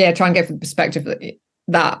and get from the perspective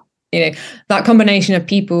that you know, that combination of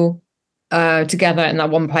people together in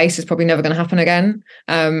that one place is probably never going to happen again,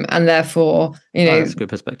 and therefore, you know, that's a good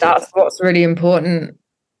perspective. That's what's really important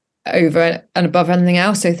over and above anything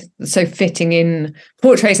else. So fitting in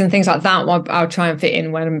portraits and things like that, I'll try and fit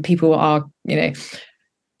in when people are, you know,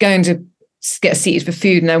 going to get seated for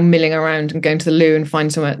food and they're milling around and going to the loo and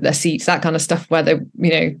find somewhere their seats, that kind of stuff, where they,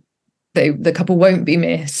 you know, the couple won't be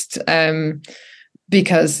missed,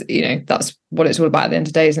 because, you know, that's what it's all about at the end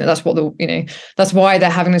of the day, isn't it? That's what that's why they're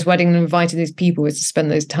having this wedding and inviting these people, is to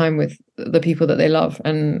spend those time with the people that they love,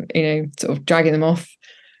 and, you know, sort of dragging them off.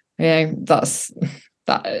 You know,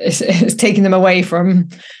 it's taking them away from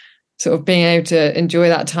sort of being able to enjoy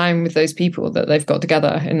that time with those people that they've got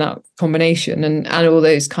together in that combination, and all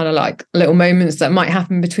those kind of like little moments that might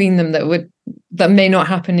happen between them that may not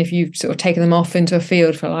happen if you've sort of taken them off into a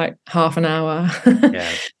field for like half an hour.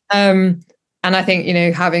 And I think, you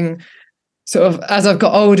know, having sort of, as I've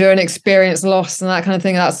got older and experienced loss and that kind of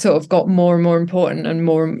thing, that's sort of got more and more important, and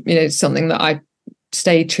more, you know, something that I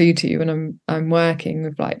stay true to when I'm working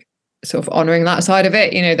with, like, sort of honoring that side of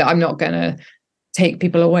it, you know, that I'm not going to take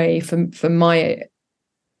people away from my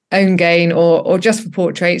own gain or just for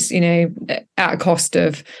portraits, you know, at a cost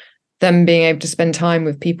of them being able to spend time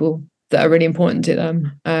with people that are really important to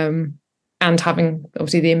them, and having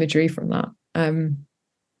obviously the imagery from that,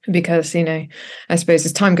 because, you know, I suppose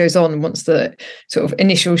as time goes on, once the sort of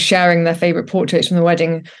initial sharing their favorite portraits from the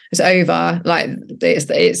wedding is over, like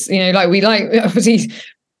it's you know, like we like obviously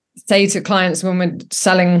say to clients when we're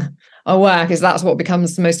selling our work, is that's what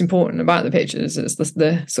becomes the most important about the pictures. It's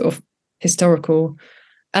the sort of historical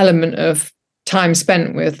element of time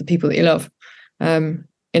spent with the people that you love, in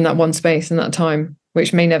that one space and that time,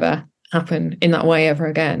 which may never happen in that way ever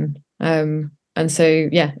again. And so,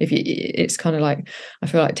 yeah, it's kind of like, I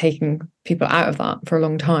feel like taking people out of that for a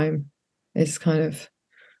long time is kind of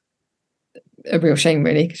a real shame,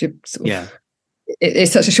 really, because you're sort of,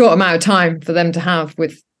 it's such a short amount of time for them to have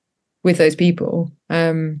with those people.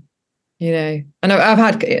 And I've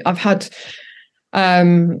had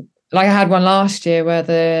like I had one last year where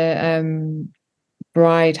the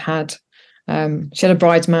bride had she had a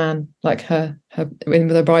bridesman, like her in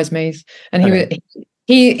with her bridesmaids, and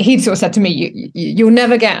he'd sort of said to me, you'll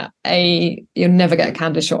never get a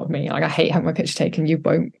candid shot of me. Like, I hate having my picture taken. You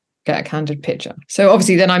won't get a candid picture. So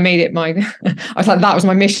obviously then I made it I was like, that was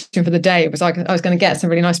my mission for the day. It was like I was going to get some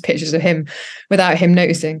really nice pictures of him without him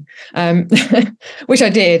noticing, which I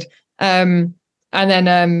did. And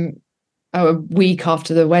then a week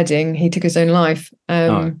after the wedding, he took his own life.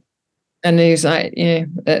 And he was like,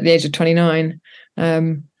 at the age of 29.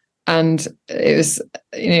 And it was,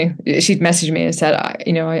 she'd messaged me and said,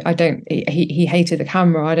 I don't, he hated the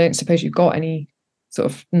camera. I don't suppose you've got any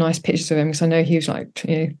sort of nice pictures of him, because I know he was like,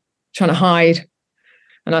 trying to hide.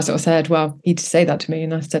 And I sort of said, well, he did say that to me.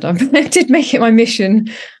 And I said, I did make it my mission.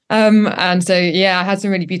 And so, I had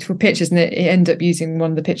some really beautiful pictures, and it ended up using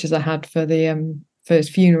one of the pictures I had for the, for his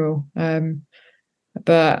funeral.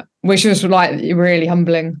 But which was like really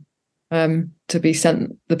humbling, to be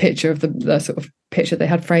sent the picture of the sort of picture they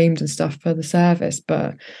had framed and stuff for the service.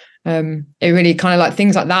 But it really kind of like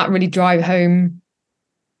things like that really drive home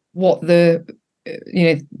what the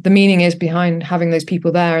meaning is behind having those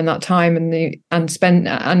people there in that time,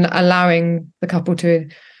 and allowing the couple to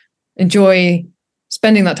enjoy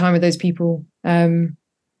spending that time with those people, and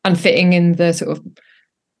fitting in the sort of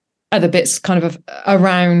other bits kind of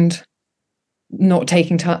around, not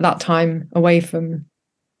taking that time away from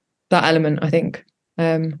that element. I think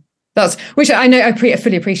that's, which I know I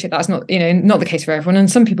fully appreciate, that's not not the case for everyone, and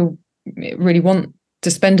some people really want to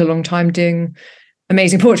spend a long time doing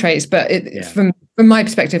amazing portraits, but from my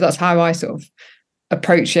perspective, that's how I sort of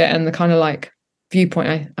approach it, and the kind of like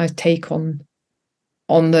viewpoint I take on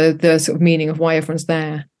the sort of meaning of why everyone's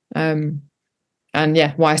there, and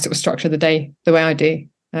why I sort of structure the day the way I do,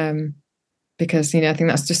 because I think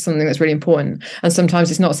that's just something that's really important, and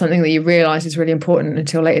sometimes it's not something that you realize is really important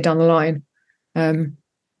until later down the line,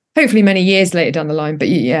 hopefully many years later down the line. But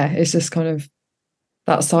it's just kind of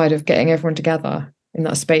that side of getting everyone together in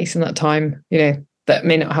that space and that time, that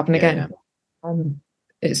may not happen again.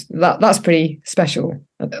 It's that's pretty special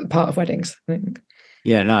part of weddings, I think.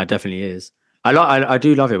 Yeah, no, it definitely is. I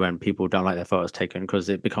do love it when people don't like their photos taken, because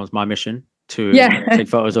it becomes my mission to take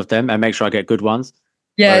photos of them and make sure I get good ones.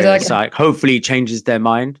 It's like hopefully changes their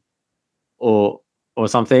mind or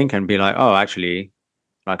something, and be like, oh, actually,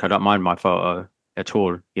 like, I don't mind my photo at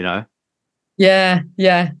all, Yeah,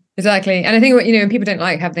 exactly. And I think when people don't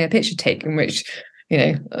like having their picture taken, which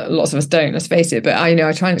lots of us don't, let's face it, but I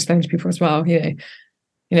try and explain to people as well, when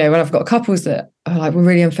I've got couples that are like, we're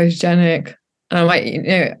really unphotogenic, and I'm like,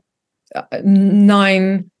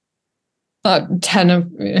 9 out of 10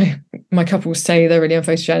 of my couples say they're really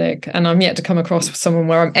unphotogenic, and I'm yet to come across with someone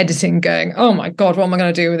where I'm editing going, oh my god, what am I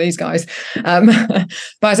going to do with these guys? But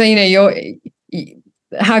I say,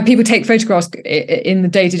 how people take photographs in the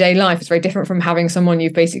day-to-day life is very different from having someone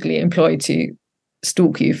you've basically employed to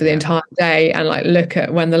stalk you for the entire day and like look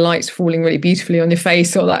at when the light's falling really beautifully on your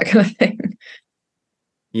face, or that kind of thing.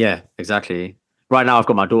 Yeah, exactly. Right now I've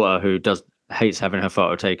got my daughter who hates having her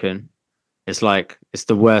photo taken. It's like, it's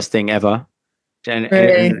the worst thing ever.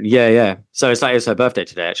 And yeah. So it's her birthday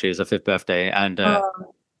today, actually. It's her 5th birthday.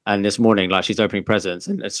 And this morning, like, she's opening presents,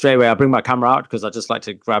 and straight away I bring my camera out, because I just like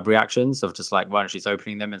to grab reactions of just like when she's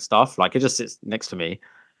opening them and stuff. Like, it just sits next to me,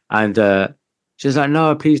 and she's like,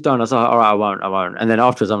 no, please don't. I was like, all right, I won't. And then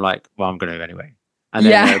afterwards I'm like, well, I'm going to anyway. And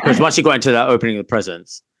then because once she got into that opening of the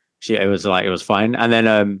presents, it was fine. And then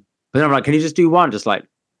but then I'm like, can you just do one, just like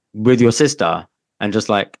with your sister, and just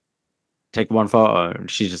like take one photo? And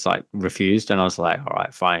she just like refused, and I was like, all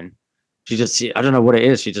right, fine. I don't know what it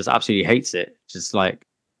is, she just absolutely hates it. Just like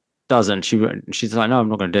doesn't. She's like, no, I'm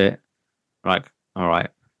not gonna do it. Like, all right,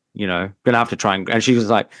 gonna have to try. And she was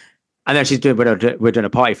like, and then we're doing a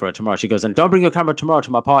party for her tomorrow. She goes, and don't bring your camera tomorrow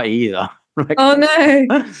to my party either. Like, oh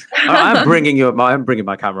no. I'm bringing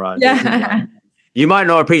my camera. Yeah. You might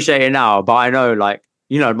not appreciate it now, but I know, like,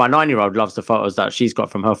 my 9-year-old loves the photos that she's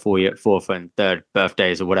got from her 4th and 3rd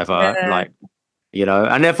birthdays or whatever. Yeah. Like,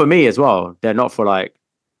 and they're for me as well. They're not for her.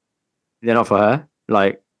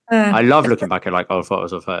 Like, I love looking back at like old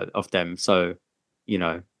photos of them. So,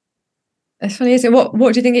 it's funny, isn't it?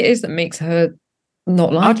 What do you think it is that makes her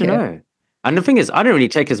not like it? I don't know. And the thing is, I didn't really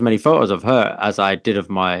take as many photos of her as I did of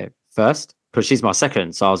my first, because she's my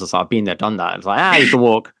second. So I was just like, I've been there, done that. It's like, you can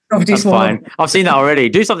walk. That's fine. I've seen that already.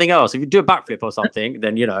 Do something else. If you do a backflip or something,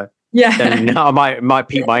 then then I might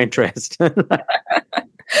pique my interest.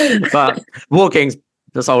 But walking's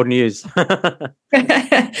that's old news.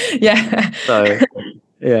 Yeah. So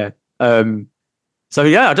yeah. So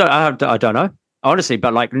yeah, I don't know honestly,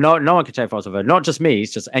 but like no one can take photos of her. Not just me.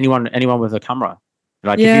 It's just anyone with a camera.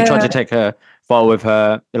 Like if you tried to take a photo with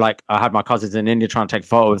her, like I had my cousins in India trying to take a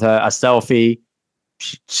photo with her, a selfie,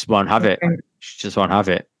 she just won't have it. She just won't have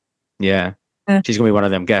it. Yeah. She's gonna be one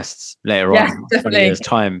of them guests later on, definitely. 20 years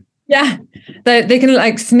time. Yeah, they can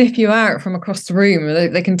like sniff you out from across the room.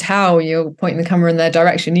 They can tell you're pointing the camera in their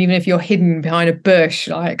direction, even if you're hidden behind a bush,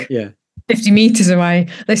 like 50 meters away.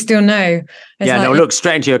 They still know. They'll look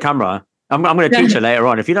straight into your camera. I'm going to teach her later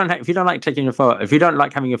on. If you don't like taking your photo, if you don't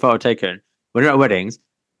like having your photo taken when you're at weddings,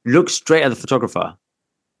 look straight at the photographer.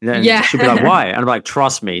 And then she'll be like, "Why?" And I'm like,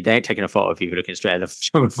 "Trust me, they ain't taking a photo of you looking straight at the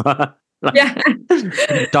photographer."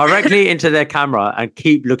 Directly into their camera and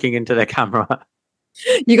keep looking into their camera.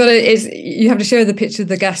 You have to show the picture of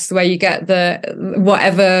the guests where you get the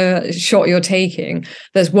whatever shot you're taking.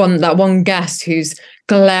 There's one guest who's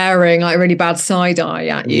glaring like really bad side eye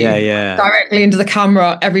at you, directly into the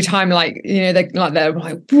camera every time. Like they're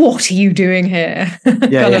like, "What are you doing here?"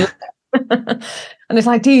 And it's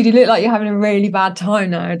like, dude, you look like you're having a really bad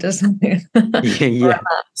time now. Does something?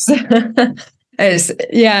 It's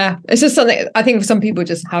just something. I think for some people,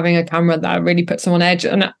 just having a camera that really puts them on edge,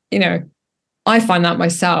 and I find that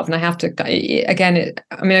myself, and I have to again.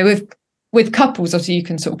 With couples, obviously, you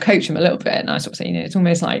can sort of coach them a little bit, and I sort of say, it's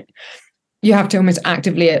almost like you have to almost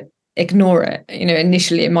actively ignore it.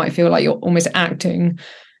 Initially, it might feel like you're almost acting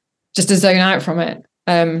just to zone out from it.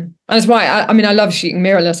 And that's why I love shooting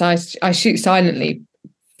mirrorless. I shoot silently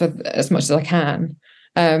for as much as I can,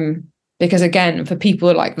 because again, for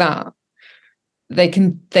people like that, they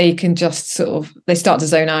can just sort of they start to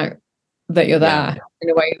zone out that you're there in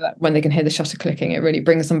a way that when they can hear the shutter clicking, it really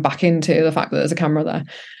brings them back into the fact that there's a camera there.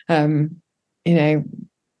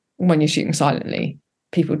 When you're shooting silently,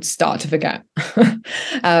 people start to forget,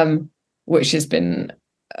 which has been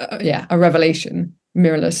a revelation.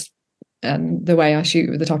 Mirrorless and the way I shoot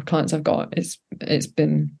with the type of clients I've got, it's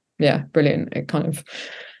been brilliant. It kind of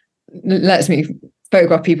lets me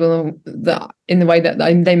photograph people that in the way that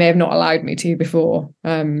they may have not allowed me to before,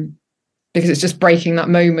 because it's just breaking that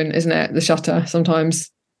moment, isn't it? The shutter sometimes,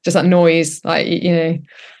 just that noise, like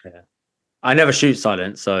I never shoot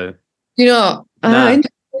silent, so no.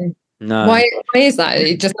 No. Why is that?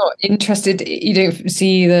 You're just not interested? You don't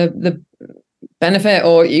see the benefit,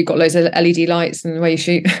 or you've got loads of LED lights in the way you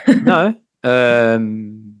shoot? No,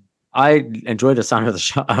 I enjoy the sound of the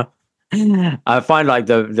shutter. I find like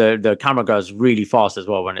the camera goes really fast as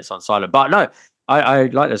well when it's on silent. But no, I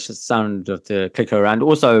like the sound of the clicker, and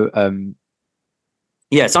also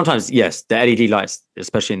sometimes the LED lights,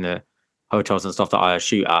 especially in the hotels and stuff that I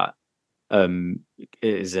shoot at,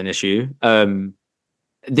 is an issue.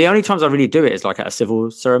 The only times I really do it is like at a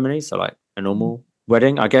civil ceremony, so like a normal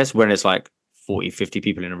wedding, I guess, when it's like 40, 50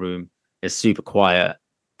 people in a room, it's super quiet.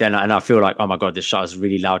 Then I feel like, oh my god, this shot is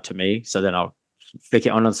really loud to me. So then I'll flick it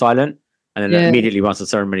on silent, and then immediately once the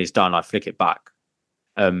ceremony is done, I flick it back.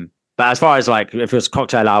 But as far as like if it was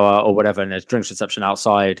cocktail hour or whatever, and there's drinks reception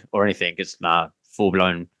outside or anything, it's full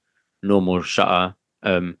blown normal shutter.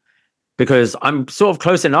 Because I'm sort of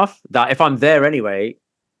close enough that if I'm there anyway,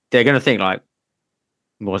 they're gonna think like,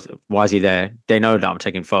 why is he there? They know that I'm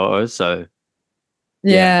taking photos, so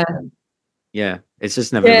it's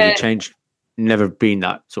just never really changed. Never been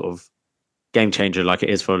that sort of game changer like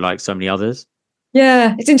it is for like so many others.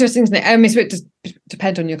 Yeah, it's interesting, isn't it? So it does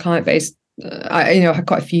depend on your client base. I had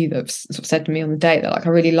quite a few that have sort of said to me on the date that like, I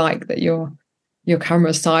really like that your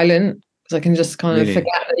camera's silent, because I can just kind of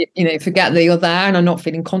forget that you're there, and I'm not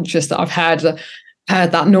feeling conscious that I've heard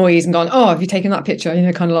that noise and gone, oh, have you taken that picture?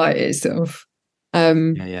 Kind of like it's sort of.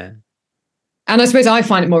 And I suppose I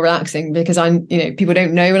find it more relaxing because people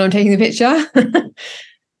don't know when I'm taking the picture.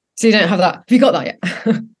 So you don't have that. Have you got that yet?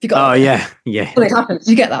 Have you got that? When it happens,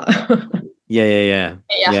 you get that. Yeah.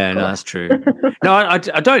 No, that's true. No, I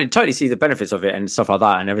don't totally see the benefits of it and stuff like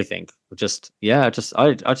that and everything. I just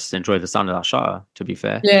enjoy the sound of that shutter, to be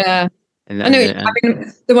fair. Yeah. I know.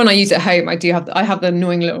 The one I use at home, I have the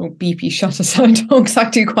annoying little beepy shutter sound on because I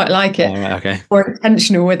do quite like it. Right, okay. More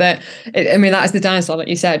intentional with it. That is the downside, like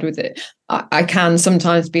you said, with it. I can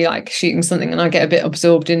sometimes be like shooting something and I get a bit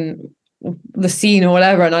absorbed in the scene or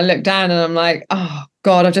whatever, and I look down and I'm like, oh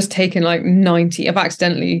god, I've just taken like 90. I've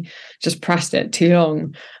accidentally just pressed it too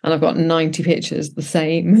long, and I've got 90 pictures the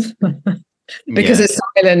same. Because it's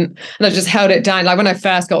silent, and I've just held it down. Like when I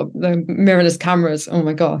first got the mirrorless cameras, oh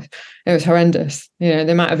my god, it was horrendous.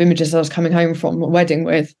 The amount of images I was coming home from a wedding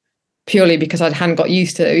with, purely because I hadn't got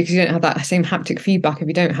used to it, because you don't have that same haptic feedback if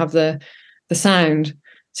you don't have the sound.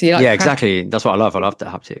 So you exactly. That's what I love. I love the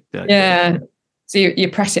haptic. So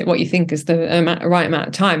you press it what you think is the right amount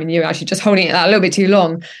of time, and you're actually just holding it a little bit too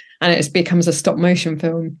long, and it becomes a stop motion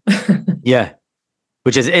film. Yeah,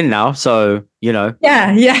 which is in now, so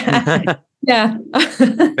Yeah.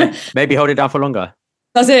 Maybe hold it down for longer.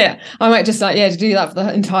 That's it. I might just to do that for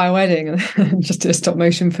the entire wedding and just do a stop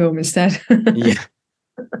motion film instead.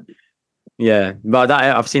 Yeah, but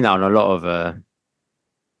I've seen that on a lot of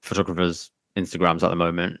photographers' Instagrams at the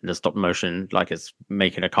moment. The stop motion, like, it's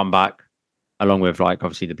making a comeback, along with like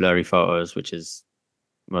obviously the blurry photos, which was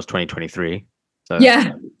 2023. So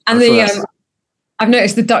yeah, and I've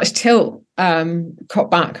noticed the Dutch tilt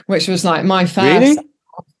crop back, which was like my first. Really?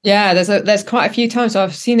 Yeah, there's quite a few times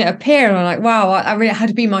I've seen it appear, and I'm like, wow, I really had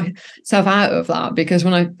to beat myself out of that, because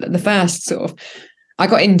when I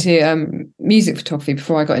got into music photography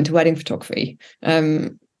before I got into wedding photography,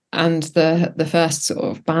 and the first sort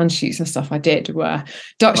of band shoots and stuff I did were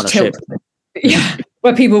Dutch tilt,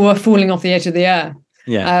 where people were falling off the edge of the earth.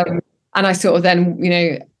 Yeah, and I sort of then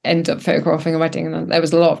ended up photographing a wedding, and there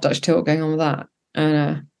was a lot of Dutch tilt going on with that.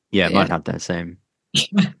 And mine had that same.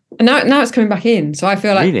 And now it's coming back in, so I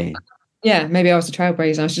feel like really, maybe I was a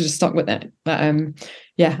trailblazer. I should just stuck with it. But I'm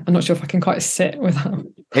not sure if I can quite sit with that.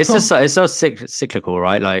 It's so cyclical,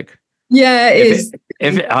 right? Like, yeah, it is.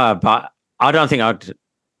 But I don't think I'd.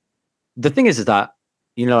 The thing is that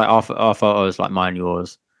like our photos, like mine,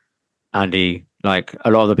 yours, Andy, like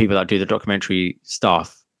a lot of the people that do the documentary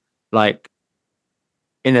stuff, like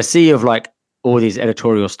in a sea of like all these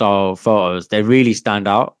editorial style photos, they really stand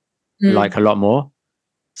out like a lot more.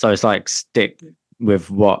 So it's like, stick with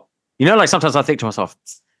what, like sometimes I think to myself,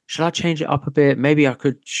 should I change it up a bit? Maybe I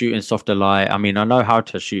could shoot in softer light. I mean, I know how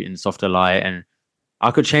to shoot in softer light, and I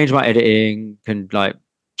could change my editing, can like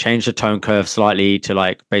change the tone curve slightly to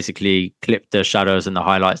like basically clip the shadows and the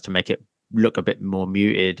highlights to make it look a bit more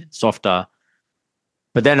muted, softer.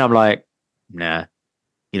 But then I'm like, nah,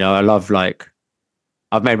 I love, like,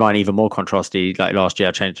 I've made mine even more contrasty. Like last year,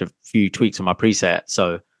 I changed a few tweaks on my preset.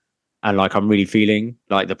 So, and like, I'm really feeling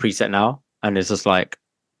like the preset now. And it's just like,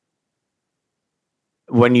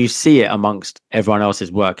 when you see it amongst everyone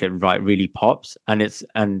else's work, it like really pops.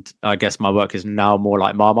 And I guess my work is now more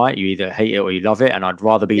like Marmite. You either hate it or you love it. And I'd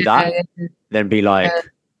rather be than be like,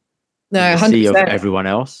 no, the sea of everyone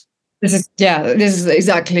else. This is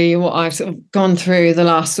exactly what I've sort of gone through the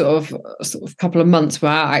last sort of couple of months,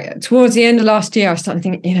 where towards the end of last year, I started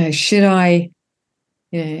thinking, should I,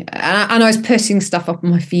 and I was putting stuff up on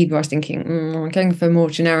my feed where I was thinking, I'm going for more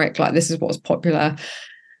generic, like this is what's popular.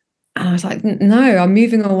 And I was like, no, I'm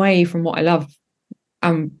moving away from what I love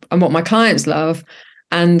and what my clients love.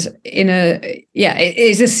 And it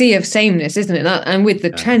is a sea of sameness, isn't it? And with the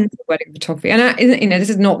trends of wedding photography, and this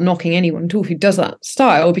is not knocking anyone at all who does that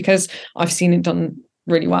style, because I've seen it done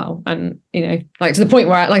really well. And like, to the point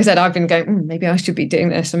where, like I said, I've been going, maybe I should be doing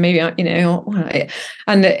this, and maybe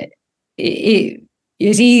and it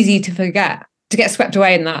is easy to forget, to get swept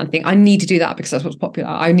away in that and think, I need to do that because that's what's popular.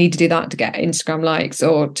 I need to do that to get Instagram likes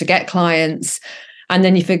or to get clients. And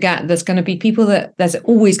then you forget there's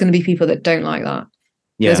always going to be people that don't like that.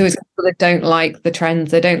 Yeah. There's always people that don't like the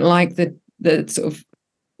trends. They don't like the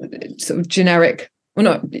sort of generic, well,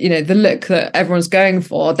 not, the look that everyone's going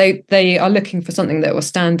for. They are looking for something that will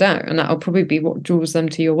stand out, and that will probably be what draws them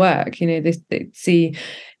to your work. They see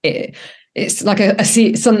it. It's like a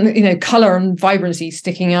sea, some color and vibrancy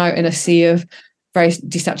sticking out in a sea of very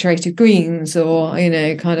desaturated greens, or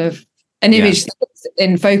kind of an image that's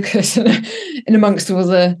in focus in amongst all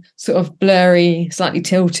the sort of blurry, slightly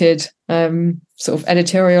tilted sort of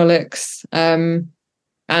editorial looks.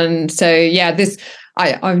 And so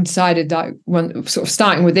I've decided that when sort of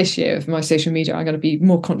starting with this year of my social media, I'm going to be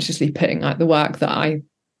more consciously putting out the work that I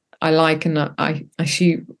like and that I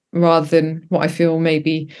shoot, rather than what I feel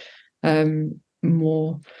maybe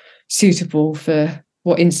more suitable for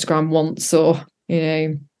what Instagram wants, or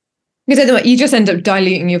because you just end up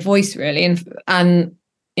diluting your voice, really. And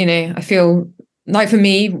I feel like, for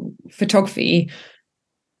me, photography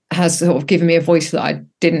has sort of given me a voice that I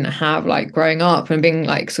didn't have, like, growing up, and being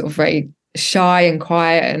like sort of very shy and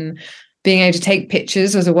quiet, and being able to take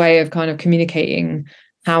pictures as a way of kind of communicating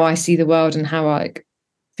how I see the world and how I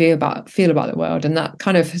feel about the world. And that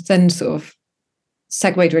kind of then sort of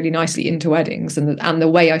segued really nicely into weddings and the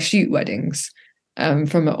way I shoot weddings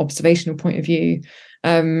from an observational point of view.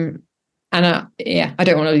 I don't want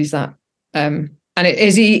to lose that. And it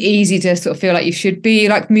is easy to sort of feel like you should be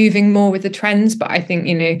like moving more with the trends, but I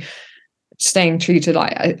think staying true to,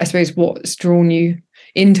 like, I suppose, what's drawn you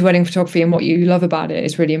into wedding photography and what you love about it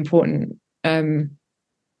is really important. I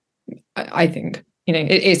think. you know,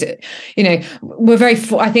 it is, you know, we're very,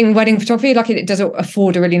 I think wedding photography, like it does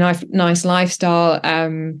afford a really nice lifestyle.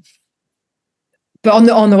 But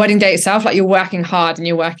on the wedding day itself, like you're working hard and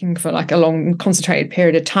you're working for like a long concentrated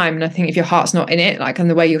period of time. And I think if your heart's not in it, like on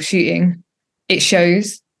the way you're shooting, it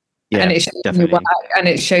shows. Yeah, and it shows definitely. in your work, and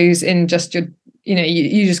it shows in just your, you know,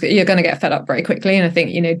 you're going to get fed up very quickly. And I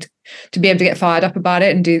think, you know, to be able to get fired up about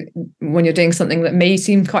it and do, when you're doing something that may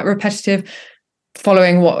seem quite repetitive,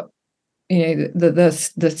 following what, you know,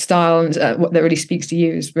 the style and what that really speaks to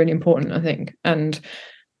you is really important, I think. And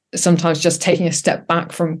sometimes just taking a step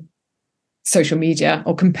back from social media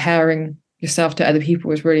or comparing yourself to other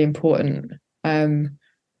people is really important,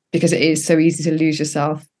 because it is so easy to lose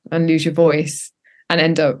yourself and lose your voice and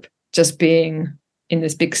end up just being in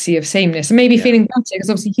this big sea of sameness and maybe feeling guilty, because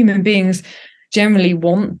obviously human beings generally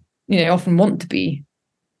often want to be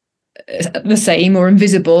the same or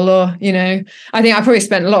invisible, or, you know, I think I probably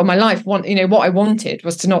spent a lot of my life what I wanted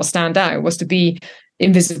was to not stand out, was to be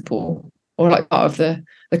invisible or like part of the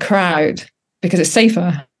crowd because it's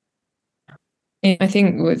safer. I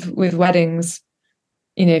think with weddings,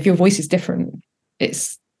 you know, if your voice is different,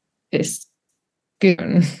 it's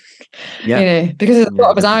good. Yeah. You know, because there's a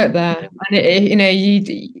lot of us out there, and you know,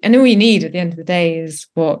 and all you need at the end of the day is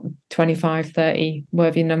 25, 30,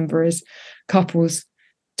 whatever your number is, couples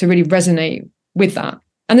to really resonate with that.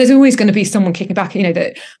 And there's always going to be someone kicking back, you know,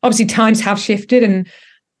 that obviously times have shifted, and,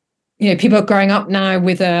 you know, people are growing up now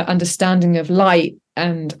with a understanding of light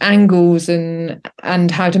and angles and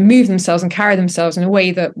how to move themselves and carry themselves in a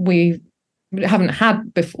way that we haven't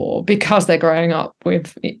had before, because they're growing up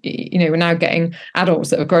with, you know, we're now getting adults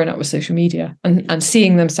that have grown up with social media and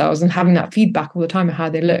seeing themselves and having that feedback all the time of how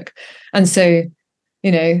they look. And so,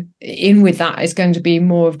 you know, in with that is going to be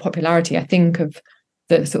more of popularity, I think, of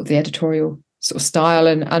the sort of the editorial sort of style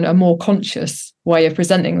and a more conscious way of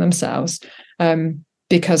presenting themselves,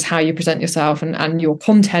 because how you present yourself and your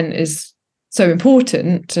content is so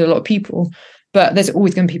important to a lot of people. But there's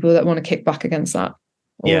always going to be people that want to kick back against that,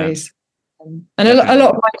 always. Yeah. And a lot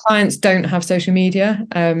of my clients don't have social media,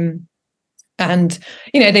 and,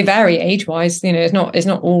 you know, they vary age wise. You know, it's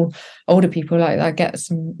not all older people. Like I get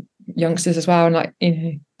some youngsters as well, and like, you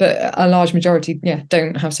know, but a large majority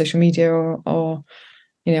don't have social media or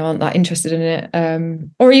you know, aren't that interested in it,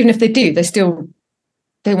 or even if they do,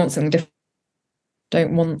 they want something different.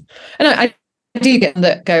 Don't want, and I do get them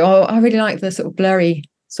that go, oh, I really like the sort of blurry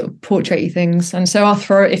sort of portrait-y things, and so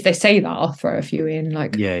if they say that, I'll throw a few in,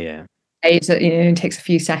 like that, you know, it takes a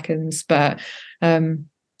few seconds, but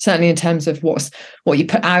certainly in terms of what you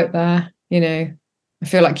put out there, you know, I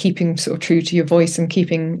feel like keeping sort of true to your voice and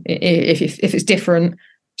keeping, if it's different,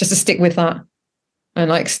 just to stick with that and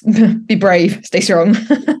like be brave, stay strong.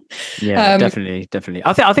 Definitely.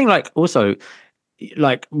 I think like also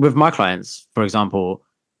like with my clients, for example,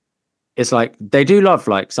 it's like they do love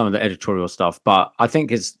like some of the editorial stuff, but I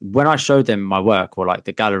think it's when I show them my work or like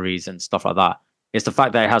the galleries and stuff like that, it's the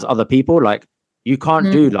fact that it has other people. Like you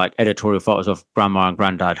can't do like editorial photos of grandma and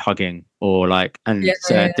granddad hugging or like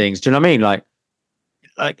certain things. Do you know what I mean? Like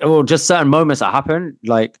or just certain moments that happen.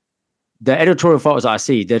 Like the editorial photos that I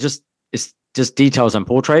see, it's just details and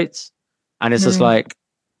portraits, and it's just like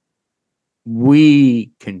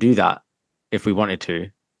we can do that if we wanted to.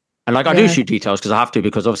 And like I do shoot details because I have to,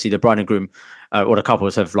 because obviously the bride and groom or the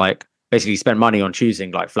couples have like basically spent money on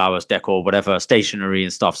choosing like flowers, decor, whatever, stationery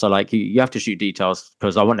and stuff. So like you have to shoot details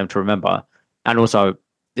because I want them to remember. And also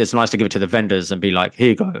it's nice to give it to the vendors and be like, here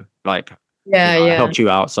you go. Like, I helped you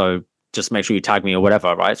out. So just make sure you tag me or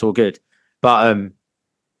whatever. Right. It's all good. But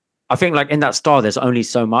I think like in that style, there's only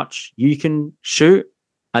so much you can shoot.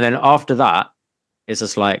 And then after that, it's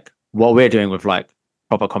just like what we're doing with like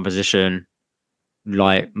proper composition,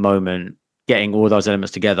 like moment, getting all those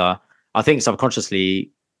elements together. I think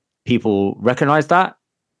subconsciously people recognize that.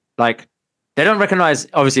 Like they don't recognize,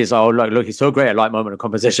 obviously it's like, oh, look, he's so great at light moment and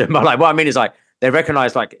composition. But like what I mean is like they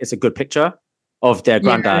recognize like it's a good picture of their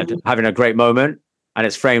granddad having a great moment and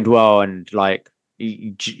it's framed well and like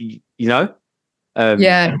you know.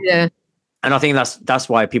 And I think that's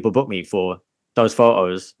why people book me for those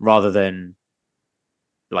photos rather than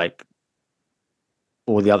like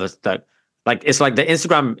all the others. That like it's like the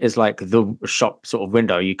Instagram is like the shop sort of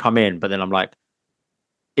window. You come in, but then I'm like,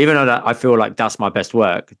 even though that I feel like that's my best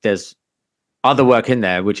work, there's other work in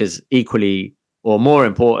there which is equally or more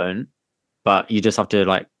important. But you just have to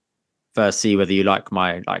like first see whether you like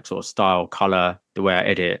my like sort of style, color, the way I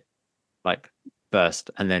edit, like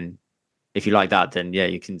first, and then if you like that, then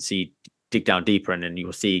you can dig down deeper, and then you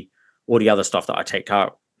will see all the other stuff that I take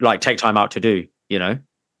time out to do, you know?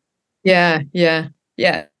 Yeah.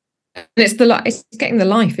 it's it's getting the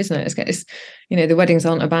life, isn't it? It's the weddings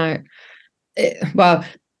aren't about it. Well,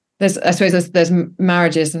 I suppose there's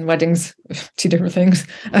marriages and weddings, two different things.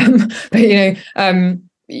 But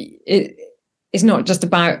it's not just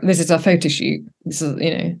about, this is our photo shoot. This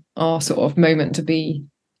is, our sort of moment to be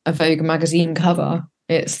a Vogue magazine cover.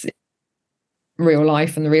 It's real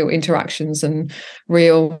life and the real interactions and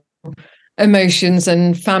real emotions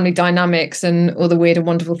and family dynamics and all the weird and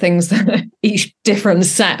wonderful things that each different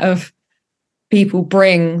set of people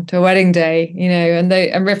bring to a wedding day, and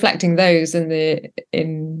reflecting those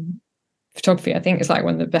in photography. I think it's like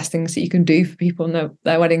one of the best things that you can do for people on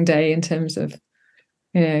their wedding day, in terms of,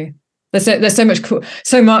 there's so much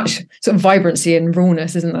sort of vibrancy and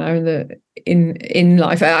rawness, isn't there, in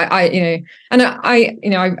life. I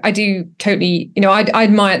do totally, I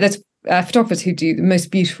admire, there's photographers who do the most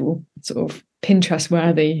beautiful sort of Pinterest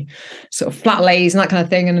worthy sort of flat lays and that kind of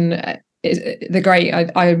thing, and they're great.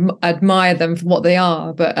 I admire them for what they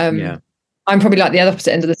are, but I'm probably like the other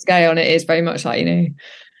opposite end of the scale, and it is very much like,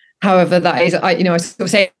 however that is, I sort of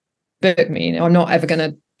say, book me, I'm not ever going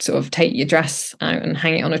to sort of take your dress out and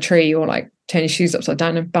hang it on a tree, or like turn your shoes upside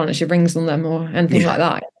down and balance your rings on them, or anything like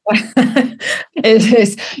that. It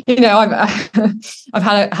is, I've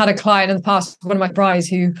had a client in the past, one of my brides,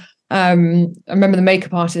 who I remember the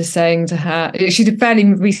makeup artist saying to her, she did fairly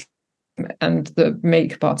recently, and the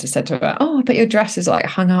makeup artist said to her, "Oh, I bet your dress is like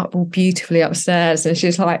hung up all beautifully upstairs." And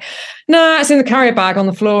she's like, "No, it's in the carrier bag on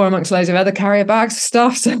the floor amongst loads of other carrier bags of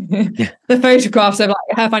stuff." So the photographs of like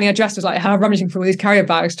her finding a dress was like her rummaging through all these carrier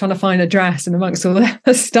bags trying to find a dress, and amongst all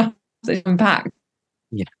the stuff that she unpacked.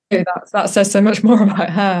 Yeah, that says so much more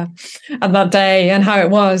about her and that day and how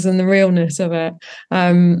it was and the realness of it.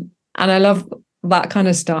 And I love that kind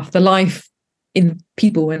of stuff, the life in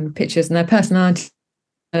people and pictures and their personality.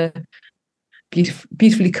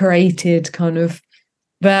 Beautifully created kind of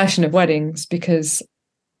version of weddings, because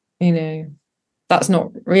that's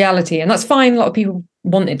not reality, and that's fine. A lot of people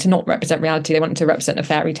want it to not represent reality, they want it to represent a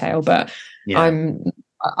fairy tale, but I'm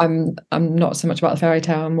not so much about the fairy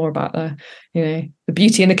tale. I'm more about the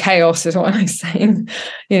beauty and the chaos is what I'm saying.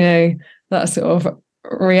 That sort of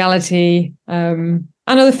reality, and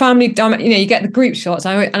other family you get the group shots.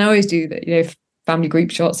 I always do that, family group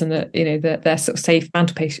shots, and they're sort of safe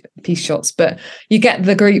mantelpiece shots, but you get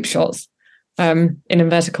the group shots in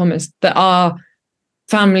inverted commas that are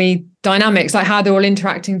family dynamics, like how they're all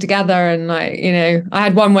interacting together. And like, I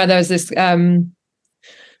had one where there was this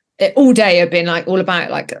all day had been like all about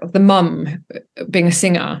like the mum being a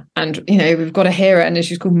singer, and we've got to hear it, and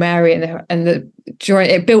she's called Mary, and during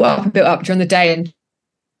it built up during the day,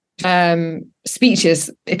 and speeches,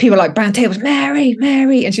 people like brown tables, Mary,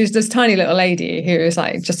 and she was this tiny little lady who was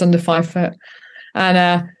like just under 5 foot,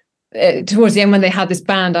 and towards the end, when they had this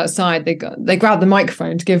band outside, they grabbed the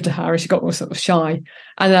microphone to give to her, and she got all sort of shy,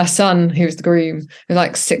 and her son, who was the groom, who was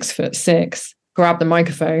like 6'6", grabbed the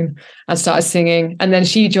microphone and started singing, and then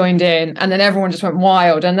she joined in, and then everyone just went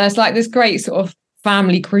wild, and there's like this great sort of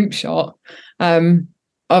family group shot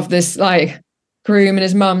of this like groom and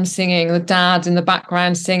his mum singing, the dad in the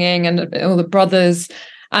background singing, and all the brothers.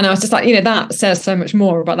 And I was just like, that says so much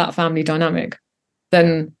more about that family dynamic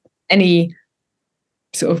than any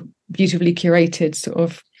sort of beautifully curated sort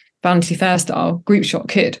of Vanity Fair style group shot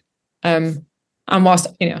could. And whilst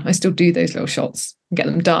I still do those little shots and get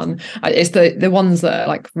them done, it's the ones that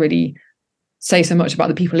like really say so much about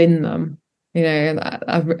the people in them,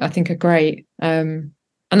 that I think are great. And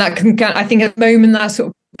that can, I think, at the moment that sort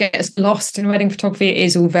of gets lost in wedding photography. It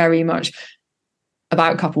is all very much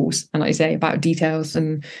about couples, and like you say, about details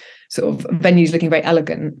and sort of venues looking very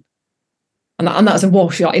elegant, and that's a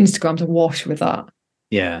wash. Like Instagram's a wash with that.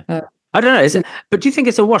 I don't know, is it? But do you think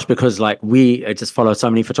it's a wash because like we just follow so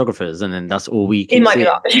many photographers, and then that's all we can see?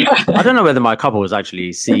 I don't know whether my couples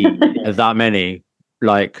actually see that many,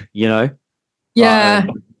 like yeah.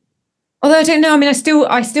 Although I don't know, I mean,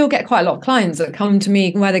 I still get quite a lot of clients that come to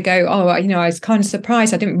me where they go, "Oh, I was kind of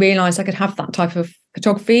surprised. I didn't realise I could have that type of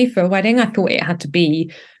photography for a wedding. I thought it had to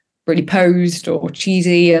be really posed or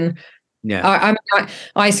cheesy." And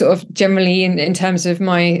I sort of generally, in terms of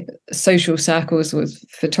my social circles with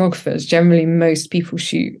photographers, generally most people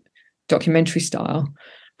shoot documentary style,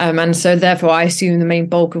 and so therefore I assume the main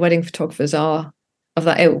bulk of wedding photographers are of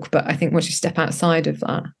that ilk. But I think once you step outside of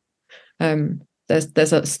that,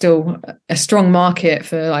 there's still a strong market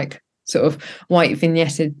for like sort of white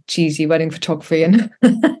vignetted cheesy wedding photography, and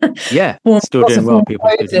still doing well. People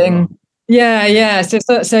still doing well. Yeah. So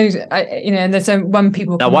and there's when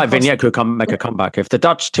people that white vignette could make a comeback if the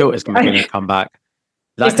Dutch tilt is going to come back.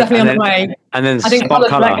 It's definitely on the way. And then I think spot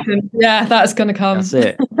color. That's going to come. That's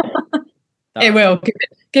it. It will.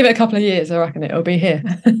 Give it a couple of years, I reckon it'll be here.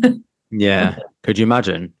 Yeah. Could you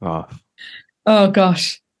imagine? Oh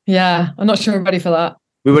gosh. Yeah. I'm not sure I'm ready for that.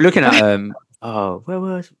 We were looking at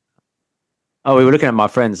we were looking at my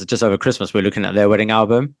friends just over Christmas. We were looking at their wedding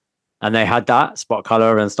album, and they had that spot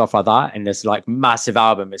color and stuff like that in this like massive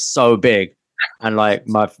album. It's so big, and like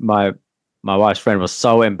my wife's friend was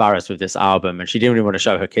so embarrassed with this album, and she didn't really want to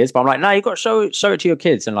show her kids. But I'm like, no, you got to show it to your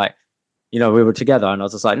kids. And like, we were together, and I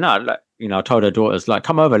was just like, no, like, I told her daughters like,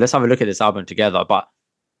 come over, let's have a look at this album together. But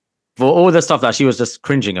for all the stuff that she was just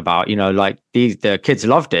cringing about, like the kids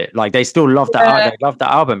loved it. Like they still loved that. They loved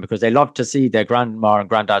that album because they loved to see their grandma and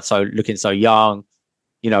granddad looking so young.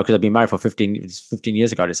 Because they've been married for 15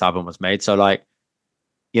 years ago. This album was made, so like,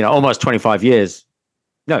 almost 25 years.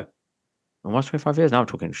 No, almost 25 years. Now I'm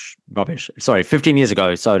talking rubbish. Sorry, 15 years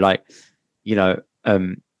ago. So like, they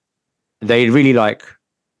really like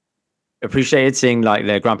appreciated seeing like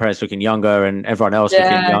their grandparents looking younger and everyone else looking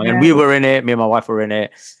young. And we were in it, me and my wife were in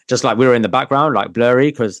it, just like we were in the background, like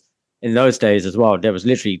blurry, because in those days as well, there was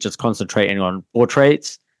literally just concentrating on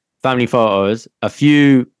portraits, family photos, a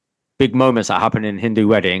few big moments that happen in Hindu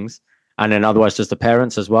weddings, and then otherwise just the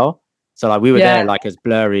parents as well. So like we were there like as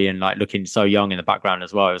blurry and like looking so young in the background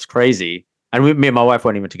as well. It was crazy. And me and my wife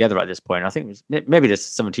weren't even together at this point. I think it was maybe this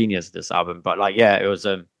 17 years of this album, but like, yeah, it was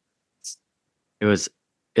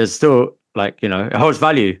still like, it holds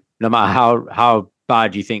value no matter how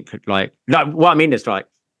bad you think. Like what I mean is like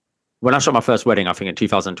when I shot my first wedding, I think in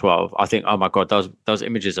 2012, I think, oh my God, those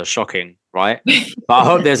images are shocking, right? But I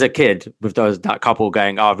hope there's a kid with that couple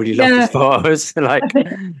going, oh, I really love these photos. Like,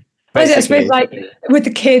 I suppose like with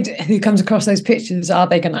the kid who comes across those pictures, are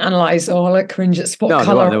they going to analyze or like cringe at spot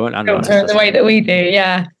color they won't analyze the way that we do?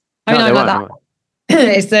 Yeah, I mean, I got that.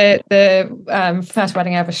 It's the first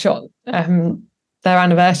wedding I ever shot. Their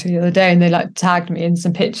anniversary the other day, and they like tagged me in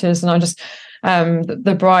some pictures, and I just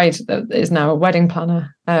the bride is now a wedding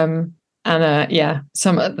planner. It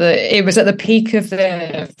was at the peak of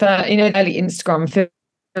the early Instagram.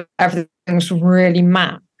 Everything was really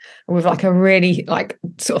matte with like a really like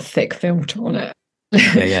sort of thick filter on it.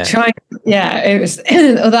 It was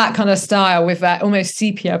that kind of style with that almost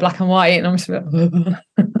sepia black and white, and I'm just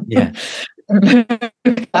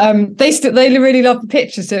they really love the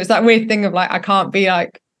pictures, so it's that weird thing of like I can't be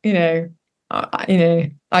like I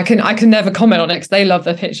can never comment on it because they love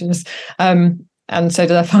their pictures, and so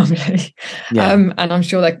do their family, and I'm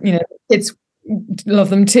sure that kids love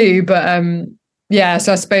them too, but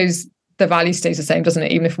so I suppose the value stays the same, doesn't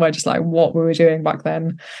it? Even if we're just like, what were we doing back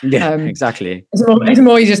then? Exactly. It's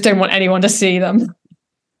more you just don't want anyone to see them.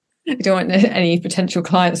 You don't want any potential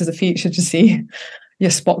clients of the future to see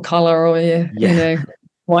your spot color or your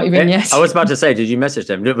white vignette. I was about to say, did you message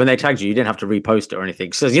them when they tagged you? You didn't have to repost it or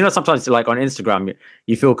anything, because sometimes like on Instagram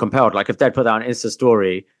you feel compelled, like if they'd put that on Insta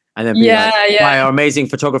story and then be by our amazing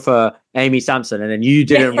photographer Amy Sampson, and then you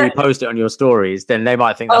didn't repost it on your stories, then they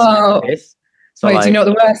might think that's this. So wait, do you know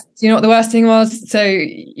what the worst thing was? So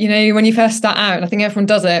when you first start out, and I think everyone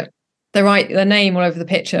does it, they write their name all over the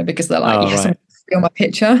picture because they're like, I'm on my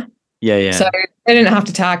picture. So they didn't have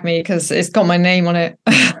to tag me because it's got my name on it.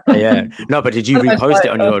 No, but did you repost it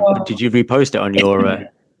on your? Did you repost it on your? Story?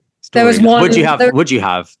 There was one. Would you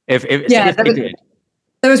have? If they did?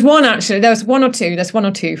 There was one actually. There was one or two. There's one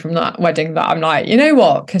or two from that wedding that I'm like, you know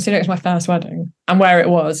what? Considering it was my first wedding and where it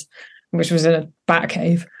was, which was in a bat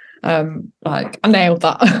cave, like I nailed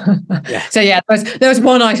that. So there was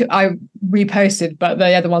one I reposted, but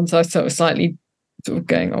the other ones I sort of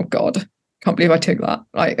going, oh God. Can't believe I took that.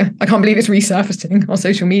 Like, I can't believe it's resurfacing on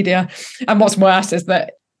social media. And what's worse is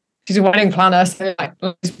that she's a wedding planner, so like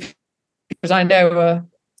because I know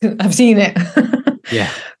have seen it.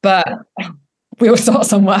 But we all start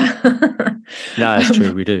somewhere. No, it's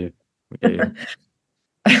true. We do. And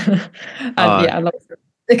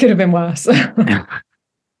it could have been worse. No,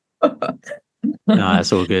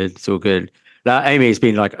 it's all good. It's all good. Now, Amy, it's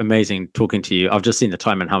been like amazing talking to you. I've just seen the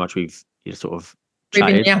time and how much we've sort of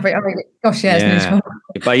chatted. Gosh, it's been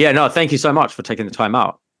but no, thank you so much for taking the time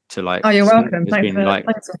out to like. Oh, you're welcome. Thanks for having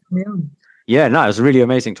me on. Yeah, no, it was a really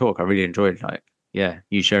amazing talk. I really enjoyed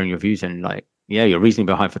you sharing your views and like your reasoning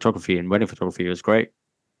behind photography and wedding photography was great.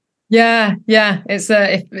 Yeah. It's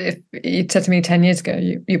if you'd said to me 10 years ago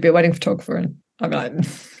you'd be a wedding photographer, and I'm like,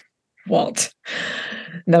 what?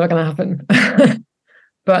 Never gonna happen.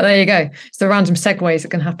 But there you go. It's the random segues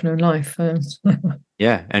that can happen in life. And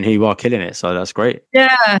here you are killing it, so that's great.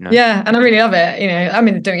 Yeah, and I really love it. I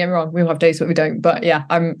mean, don't get me wrong, we'll have days where we don't, but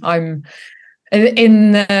I'm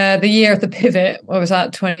in the year of the pivot. I was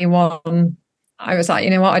at 21. I was like,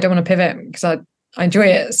 you know what, I don't want to pivot because I enjoy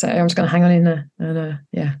it, so I'm just going to hang on in there. And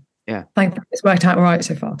Thankfully, it's worked out right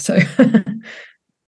so far. So